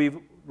overturned Roe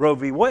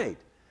v. Wade.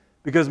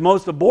 Because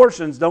most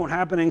abortions don't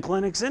happen in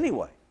clinics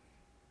anyway.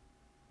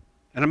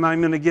 And I'm not even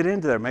going to get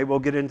into there. Maybe we'll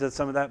get into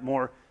some of that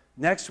more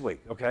next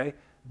week, okay?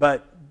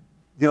 But,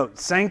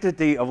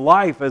 sanctity of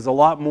life is a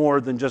lot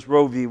more than just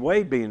Roe v.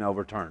 Wade being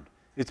overturned.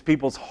 It's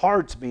people's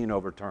hearts being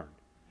overturned.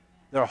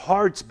 Their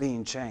hearts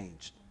being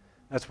changed.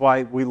 That's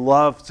why we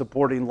love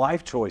supporting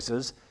Life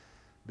Choices,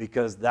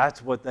 because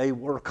that's what they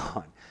work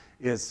on,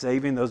 is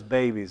saving those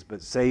babies,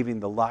 but saving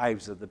the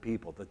lives of the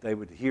people, that they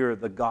would hear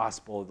the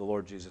gospel of the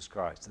Lord Jesus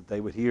Christ, that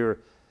they would hear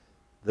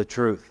the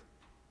truth.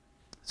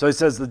 So he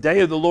says the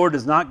day of the Lord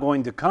is not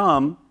going to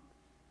come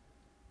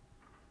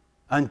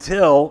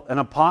until an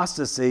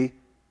apostasy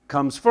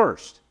comes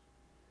first,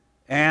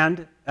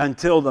 and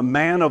until the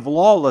man of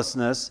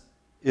lawlessness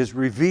is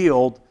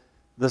revealed,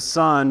 the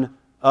son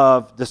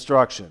of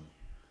destruction.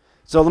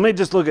 So let me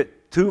just look at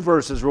two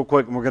verses real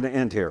quick, and we're going to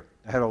end here.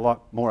 I had a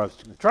lot more I was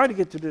going to try to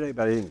get to today,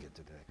 but I didn't get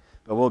to today.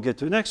 But we'll get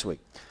to it next week.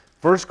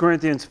 1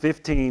 Corinthians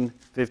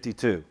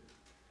 15:52.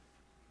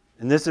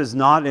 And this is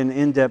not an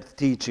in-depth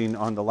teaching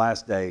on the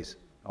last days,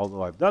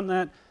 although I've done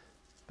that,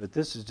 but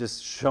this is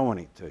just showing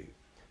it to you.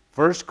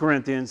 1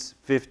 Corinthians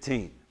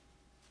 15.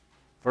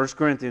 1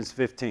 Corinthians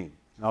 15.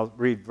 And I'll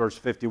read verse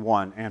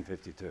 51 and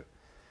 52.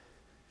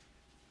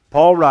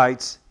 Paul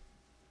writes,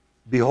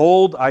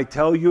 "Behold, I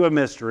tell you a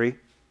mystery."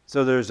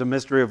 So there's a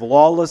mystery of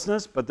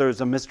lawlessness, but there's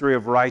a mystery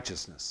of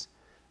righteousness.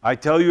 I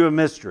tell you a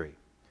mystery.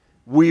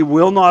 We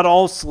will not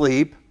all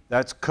sleep.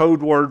 That's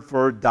code word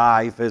for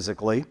die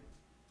physically.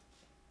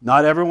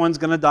 Not everyone's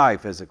going to die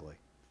physically.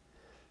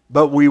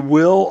 But we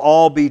will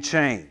all be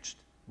changed.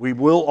 We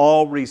will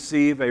all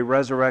receive a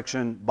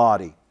resurrection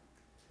body.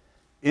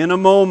 In a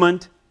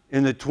moment,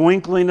 in the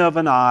twinkling of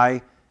an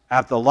eye,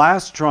 at the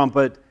last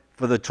trumpet,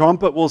 for the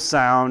trumpet will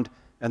sound,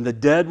 and the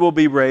dead will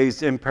be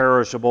raised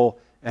imperishable,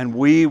 and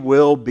we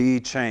will be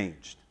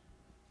changed.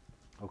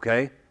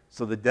 Okay?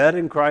 So the dead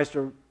in Christ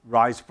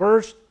rise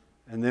first,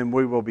 and then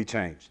we will be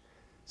changed.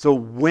 So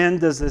when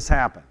does this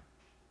happen?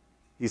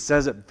 He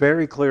says it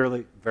very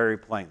clearly, very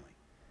plainly.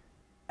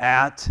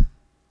 At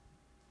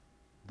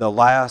the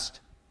last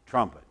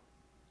trumpet.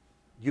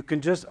 You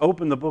can just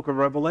open the book of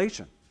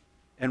Revelation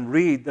and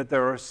read that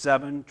there are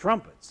 7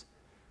 trumpets.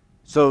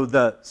 So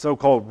the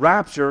so-called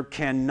rapture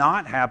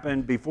cannot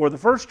happen before the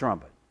first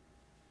trumpet.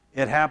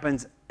 It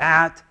happens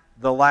at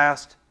the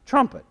last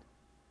trumpet.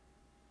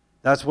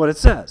 That's what it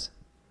says.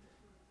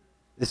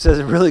 It says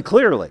it really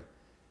clearly.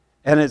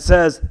 And it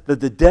says that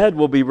the dead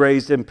will be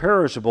raised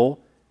imperishable,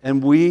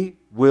 and we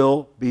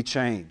will be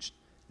changed.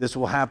 This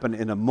will happen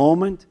in a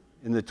moment,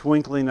 in the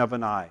twinkling of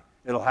an eye.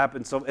 It'll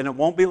happen so, and it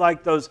won't be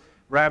like those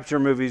rapture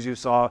movies you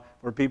saw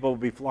where people will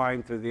be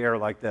flying through the air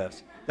like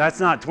this. That's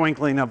not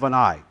twinkling of an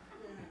eye.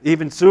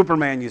 Even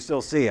Superman, you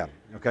still see him.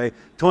 Okay,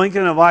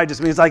 twinkling of an eye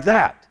just means like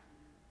that.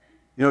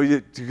 You know,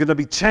 you're going to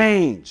be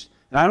changed.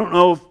 And I don't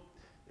know if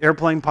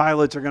airplane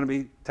pilots are going to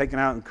be taken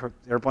out and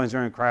airplanes are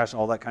going to crash and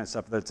all that kind of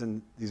stuff that's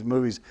in these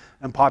movies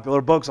and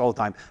popular books all the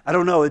time. I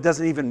don't know. It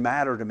doesn't even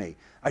matter to me.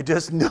 I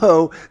just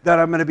know that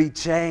I'm going to be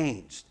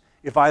changed.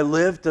 If I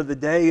live to the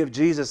day of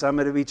Jesus, I'm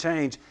going to be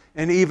changed.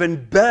 And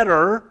even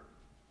better,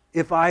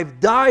 if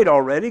I've died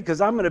already, because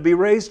I'm going to be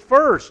raised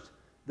first.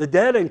 The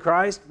dead in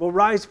Christ will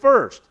rise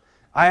first.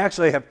 I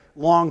actually have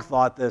long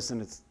thought this,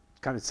 and it's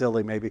kind of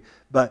silly maybe,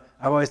 but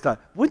I always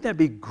thought, wouldn't that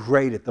be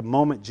great at the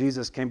moment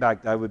Jesus came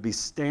back, that I would be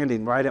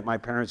standing right at my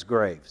parents'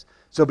 graves.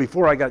 So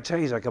before I got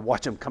changed, I could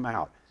watch them come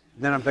out.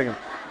 And then I'm thinking,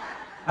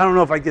 I don't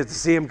know if I get to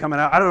see them coming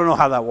out. I don't know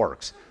how that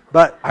works.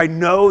 But I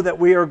know that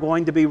we are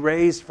going to be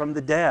raised from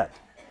the dead,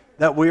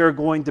 that we are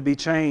going to be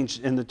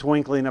changed in the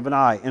twinkling of an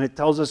eye. And it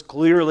tells us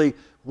clearly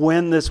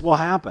when this will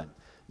happen.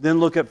 Then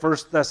look at 1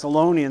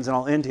 Thessalonians, and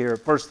I'll end here.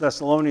 1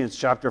 Thessalonians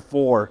chapter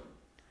 4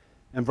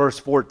 and verse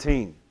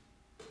 14.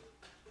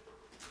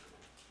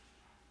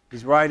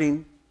 He's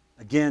writing,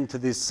 again, to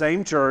this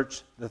same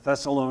church, the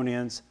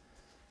Thessalonians,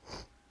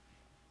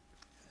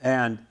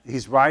 and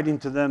he's writing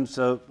to them,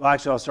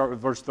 actually I'll start with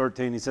verse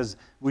 13. He says,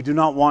 "We do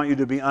not want you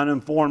to be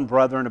uninformed,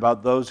 brethren,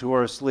 about those who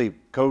are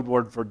asleep," code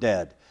word for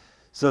dead,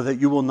 "so that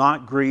you will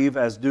not grieve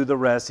as do the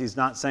rest." He's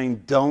not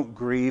saying don't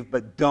grieve,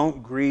 but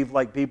don't grieve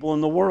like people in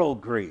the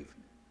world grieve.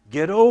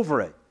 Get over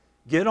it.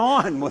 Get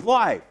on with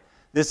life.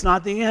 This is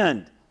not the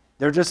end.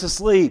 They're just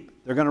asleep.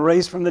 They're going to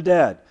raise from the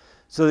dead.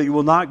 "So that you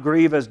will not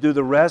grieve as do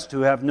the rest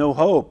who have no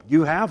hope."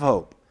 You have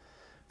hope.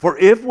 "For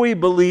if we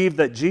believe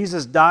that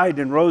Jesus died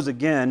and rose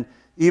again,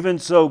 even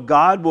so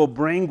God will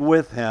bring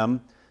with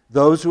him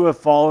those who have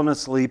fallen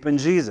asleep in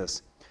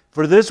Jesus.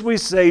 For this we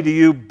say to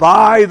you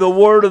by the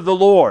word of the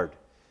Lord,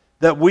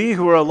 that we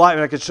who are alive,"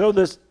 and I could show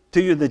this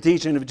to you in the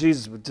teaching of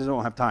Jesus, but I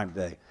don't have time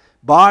today.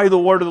 "By the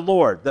word of the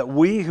Lord, that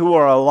we who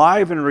are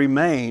alive and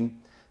remain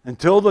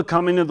until the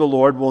coming of the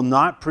Lord will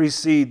not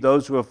precede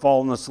those who have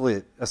fallen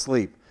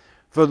asleep.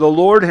 For the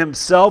Lord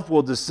himself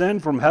will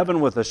descend from heaven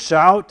with a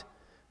shout,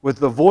 with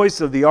the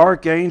voice of the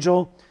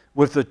archangel,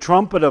 with the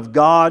trumpet of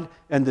God,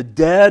 and the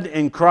dead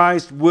in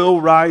Christ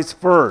will rise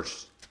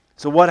first."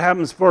 So what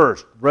happens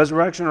first?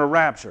 Resurrection or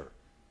rapture?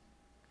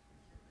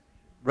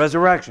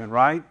 Resurrection,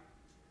 right?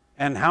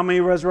 And how many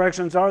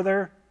resurrections are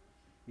there?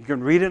 You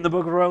can read it in the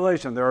book of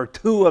Revelation. There are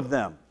 2 of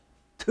them.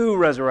 2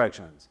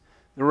 resurrections.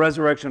 The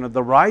resurrection of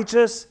the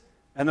righteous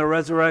and the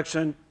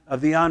resurrection of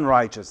the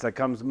unrighteous that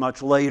comes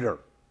much later.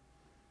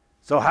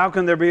 So how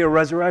can there be a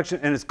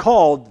resurrection? And it's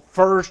called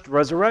first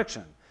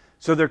resurrection.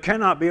 So there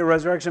cannot be a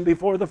resurrection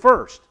before the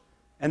first.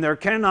 And there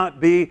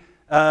cannot be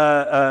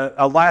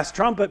a last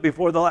trumpet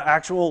before the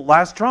actual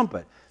last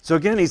trumpet. So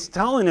again, he's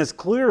telling us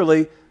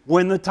clearly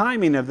when the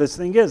timing of this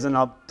thing is. And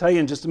I'll tell you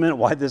in just a minute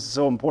why this is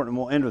so important, and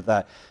we'll end with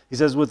that. He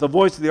says, "With the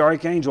voice of the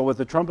archangel, with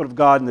the trumpet of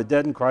God, and the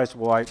dead in Christ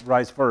will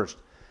rise first.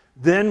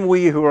 Then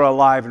we who are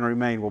alive and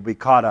remain will be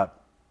caught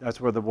up."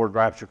 That's where the word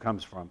rapture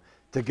comes from.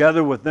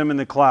 "Together with them in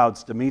the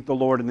clouds to meet the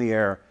Lord in the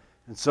air.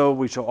 And so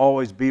we shall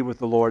always be with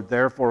the Lord.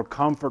 Therefore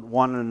comfort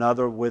one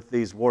another with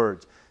these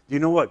words." Do you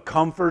know what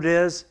comfort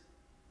is?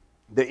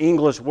 The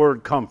English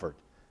word comfort.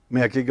 I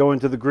mean, I could go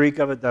into the Greek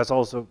of it. That's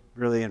also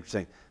really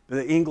interesting. But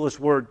the English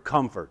word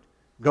comfort,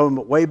 going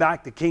way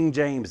back to King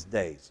James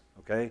days,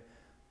 okay?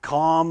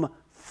 Calm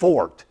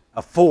fort,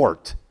 a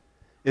fort.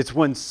 It's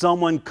when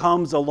someone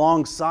comes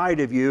alongside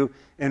of you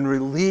and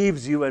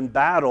relieves you in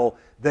battle.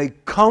 They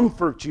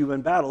comfort you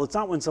in battle. It's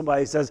not when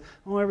somebody says,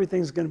 oh,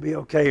 everything's going to be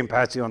okay and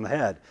pats you on the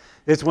head.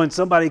 It's when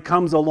somebody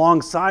comes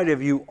alongside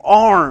of you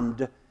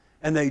armed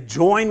and they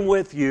join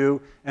with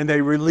you and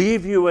they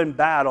relieve you in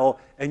battle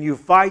and you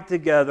fight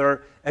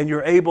together and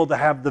you're able to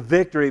have the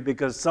victory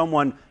because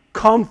someone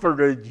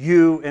comforted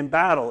you in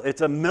battle.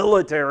 It's a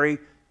military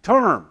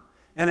term.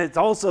 And it's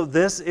also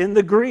this in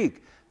the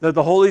Greek, that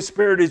the Holy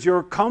Spirit is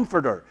your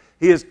comforter.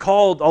 He is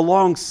called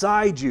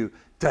alongside you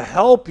to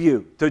help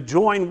you, to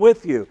join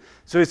with you.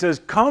 So he says,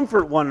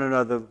 comfort one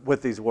another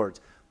with these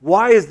words.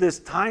 Why is this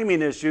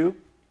timing issue?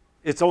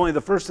 It's only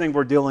the first thing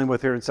we're dealing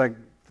with here in 2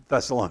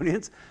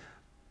 Thessalonians.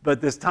 But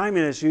this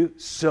timing issue,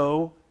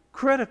 so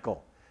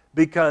critical.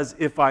 Because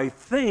if I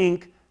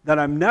think that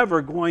I'm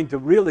never going to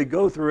really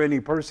go through any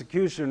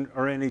persecution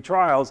or any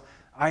trials,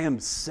 I am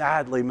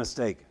sadly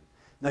mistaken.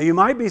 Now, you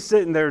might be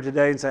sitting there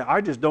today and say, I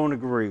just don't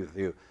agree with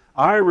you.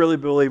 I really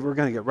believe we're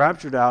going to get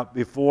raptured out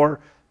before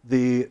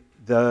the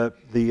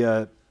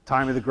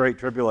time of the Great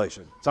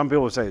Tribulation. Some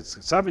people say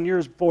it's 7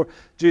 years before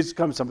Jesus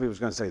comes. Some people are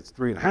going to say it's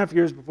 3.5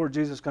 years before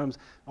Jesus comes.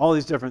 All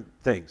these different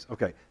things.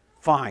 Okay,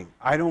 fine.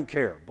 I don't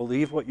care.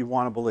 Believe what you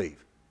want to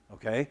believe.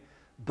 Okay?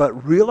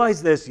 But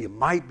realize this, you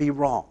might be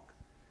wrong.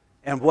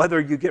 And whether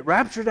you get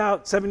raptured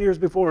out 7 years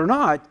before or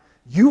not,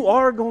 you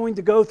are going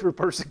to go through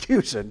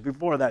persecution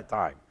before that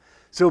time.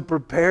 So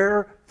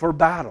prepare for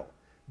battle.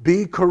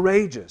 Be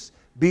courageous.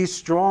 Be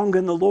strong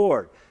in the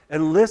Lord.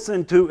 And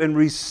listen to and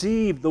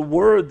receive the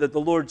word that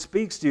the Lord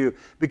speaks to you,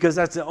 because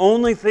that's the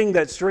only thing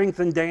that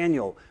strengthened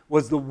Daniel,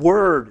 was the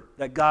word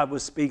that God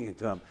was speaking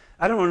to him.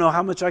 I don't know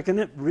how much I can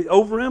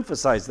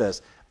overemphasize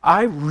this.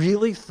 I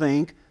really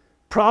think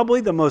probably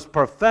the most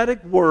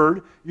prophetic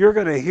word you're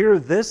going to hear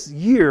this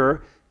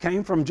year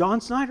came from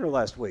John Snyder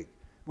last week,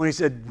 when he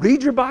said,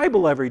 read your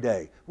Bible every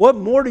day. What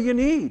more do you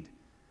need?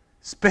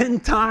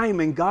 Spend time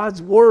in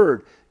God's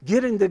Word.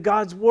 Get into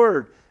God's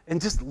Word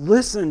and just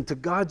listen to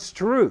God's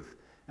truth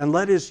and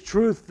let His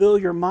truth fill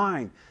your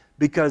mind.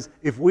 Because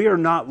if we are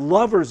not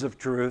lovers of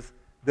truth,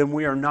 then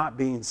we are not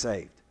being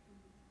saved.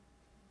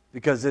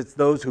 Because it's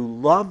those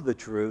who love the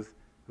truth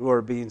who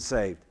are being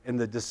saved. And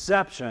the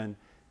deception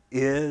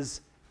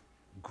is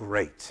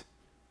great.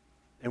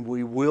 And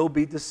we will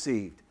be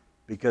deceived,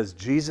 because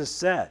Jesus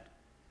said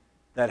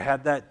that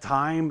had that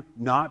time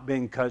not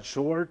been cut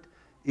short,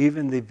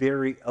 even the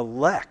very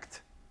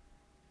elect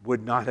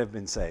would not have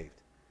been saved.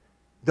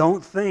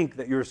 Don't think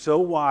that you're so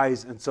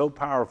wise and so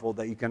powerful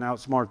that you can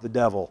outsmart the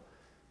devil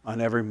on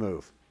every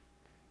move.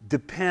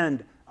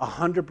 Depend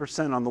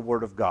 100% on the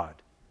Word of God.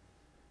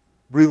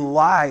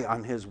 Rely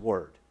on His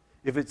Word.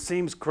 If it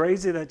seems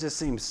crazy, that just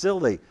seems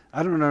silly.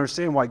 I don't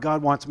understand why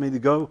God wants me to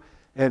go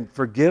and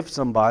forgive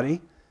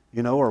somebody,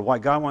 or why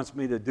God wants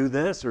me to do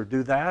this or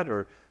do that,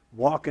 or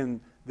walk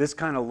in this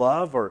kind of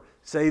love, or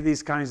say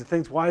these kinds of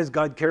things. Why does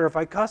God care if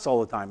I cuss all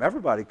the time?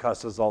 Everybody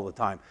cusses all the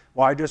time.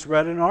 Well, I just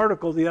read an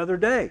article the other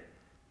day,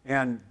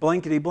 and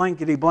blankety,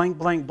 blankety, blank,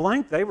 blank,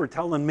 blank, they were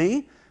telling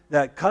me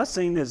that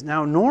cussing is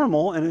now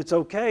normal, and it's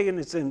okay, and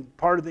it's in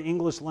part of the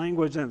English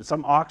language, and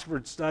some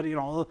Oxford study, and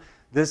all of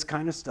this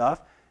kind of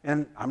stuff.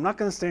 And I'm not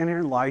going to stand here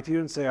and lie to you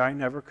and say I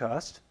never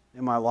cussed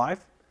in my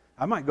life.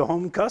 I might go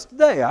home and cuss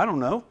today. I don't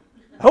know.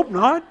 Hope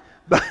not.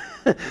 But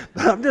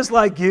I'm just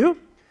like you.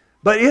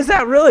 But is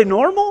that really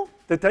normal,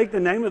 to take the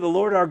name of the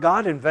Lord our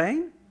God in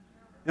vain?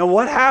 Now,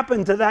 what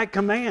happened to that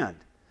command?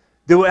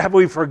 Have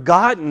we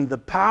forgotten the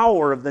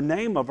power of the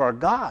name of our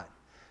God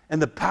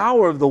and the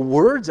power of the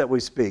words that we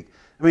speak?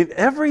 I mean,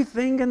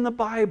 everything in the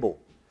Bible,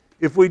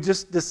 if we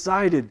just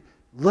decided,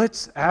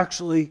 let's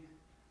actually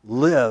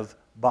live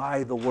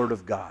by the Word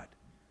of God.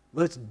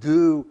 Let's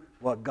do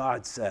what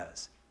God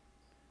says.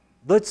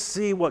 Let's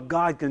see what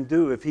God can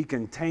do if He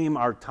can tame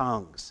our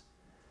tongues,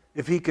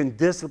 if He can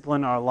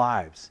discipline our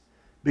lives.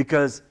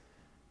 Because,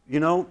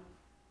 and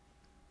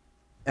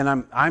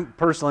I'm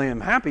personally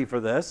am happy for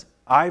this.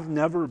 I've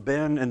never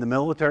been in the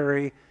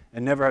military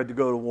and never had to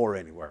go to war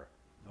anywhere.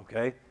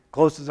 Okay?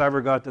 Closest I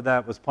ever got to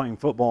that was playing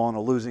football on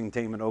a losing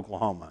team in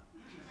Oklahoma.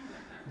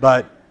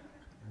 But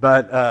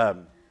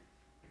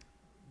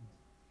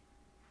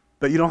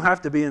you don't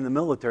have to be in the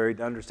military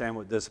to understand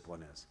what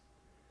discipline is.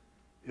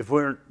 If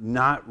we're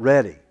not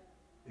ready,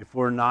 if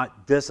we're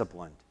not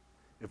disciplined,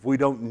 if we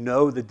don't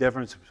know the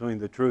difference between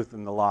the truth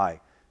and the lie,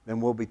 then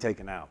we'll be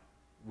taken out.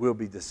 We'll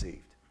be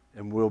deceived,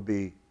 and we'll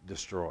be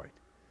destroyed.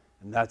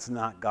 And that's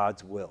not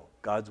God's will.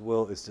 God's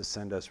will is to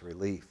send us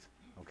relief.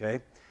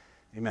 Okay?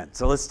 Amen.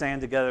 So let's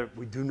stand together.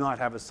 We do not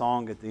have a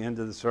song at the end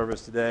of the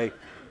service today.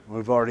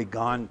 We've already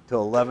gone to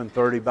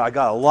 11:30, but I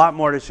got a lot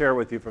more to share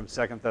with you from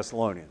 2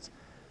 Thessalonians.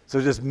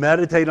 So just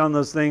meditate on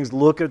those things,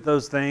 look at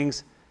those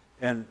things,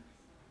 and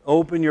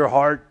open your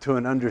heart to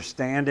an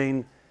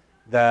understanding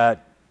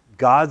that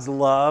God's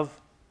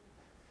love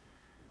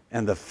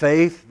and the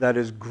faith that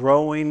is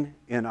growing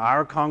in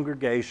our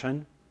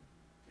congregation,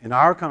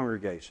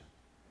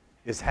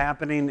 is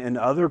happening in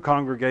other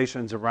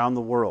congregations around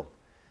the world.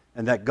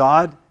 And that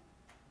God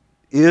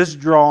is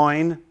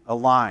drawing a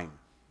line.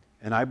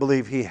 And I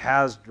believe he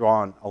has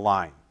drawn a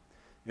line.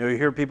 You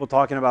hear people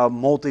talking about a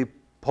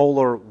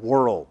multipolar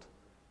world.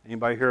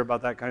 Anybody hear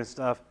about that kind of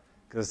stuff?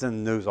 Because it's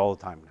in the news all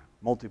the time now.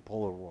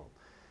 Multipolar world.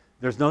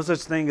 There's no such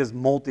thing as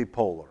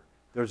multipolar.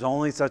 There's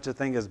only such a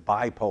thing as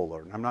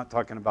bipolar. And I'm not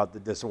talking about the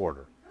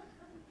disorder.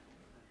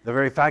 The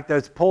very fact that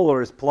it's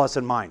polar is plus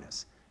and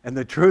minus. And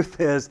the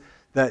truth is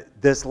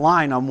that this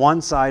line on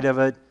one side of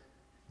it,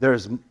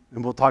 and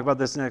we'll talk about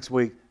this next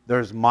week,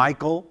 there's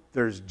Michael,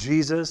 there's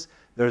Jesus,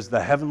 there's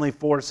the heavenly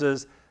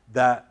forces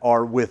that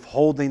are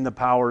withholding the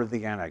power of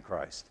the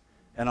Antichrist.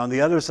 And on the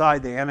other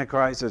side, the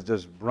Antichrist is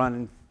just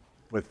running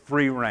with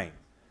free reign.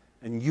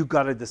 And you've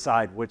got to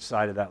decide which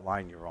side of that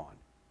line you're on.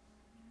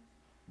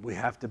 We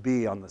have to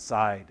be on the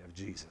side of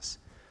Jesus.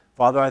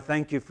 Father, I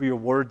thank you for your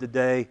word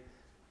today.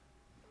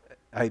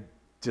 I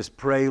just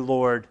pray,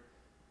 Lord,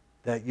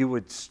 that you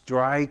would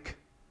strike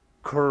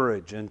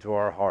courage into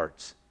our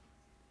hearts.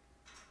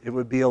 It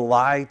would be a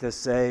lie to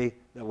say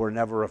that we're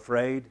never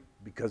afraid,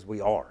 because we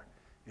are.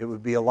 It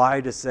would be a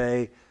lie to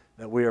say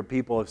that we are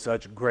people of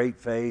such great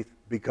faith,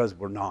 because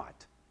we're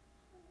not.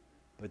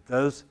 But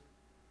those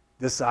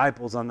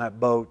disciples on that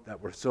boat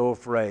that were so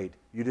afraid,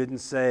 you didn't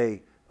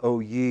say, "O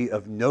ye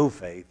of no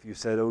faith." You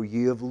said, "O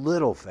ye of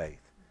little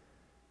faith."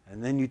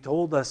 And then you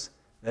told us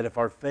that if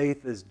our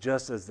faith is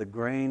just as the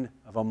grain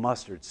of a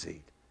mustard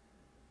seed,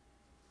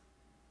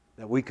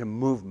 that we can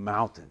move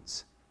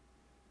mountains.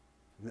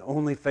 And the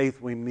only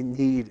faith we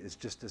need is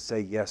just to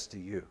say yes to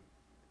you,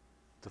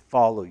 to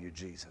follow you,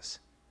 Jesus.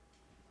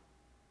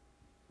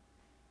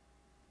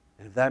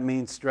 And if that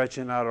means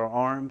stretching out our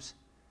arms,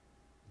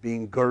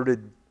 being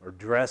girded or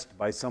dressed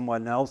by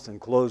someone else in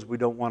clothes we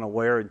don't want to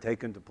wear and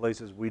taken to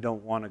places we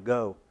don't want to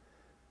go,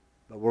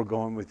 but we're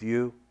going with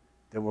you,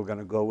 then we're going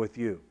to go with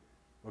you.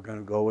 We're going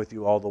to go with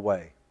you all the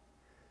way.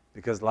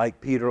 Because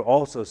like Peter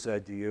also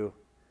said to you,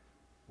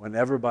 when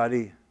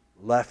everybody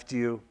left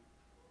you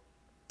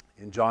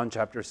in John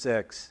chapter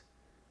 6,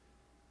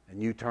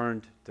 and you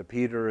turned to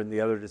Peter and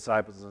the other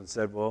disciples and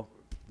said, "Well,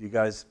 you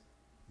guys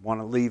want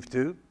to leave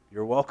too?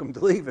 You're welcome to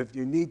leave if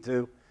you need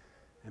to."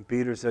 And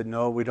Peter said,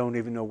 "No, we don't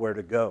even know where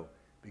to go,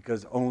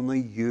 because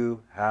only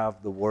you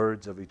have the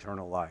words of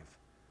eternal life.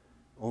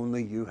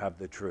 Only you have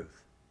the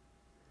truth.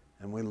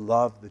 And we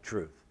love the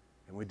truth,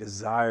 and we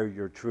desire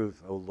your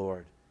truth, O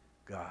Lord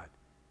God."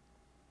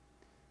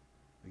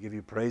 We give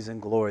you praise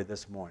and glory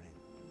this morning.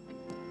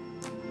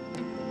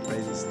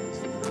 Praise these things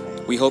in your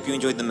name. We hope you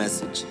enjoyed the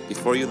message.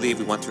 Before you leave,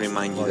 we want to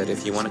remind you that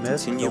if you want to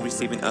continue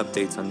receiving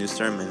updates on new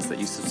sermons, that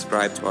you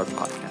subscribe to our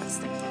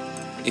podcast.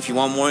 If you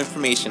want more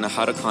information on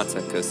how to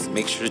contact us,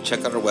 make sure to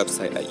check out our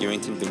website at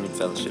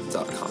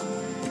UrringtonVineyardFellowship.com.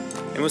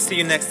 And we'll see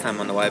you next time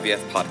on the YVF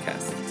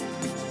podcast.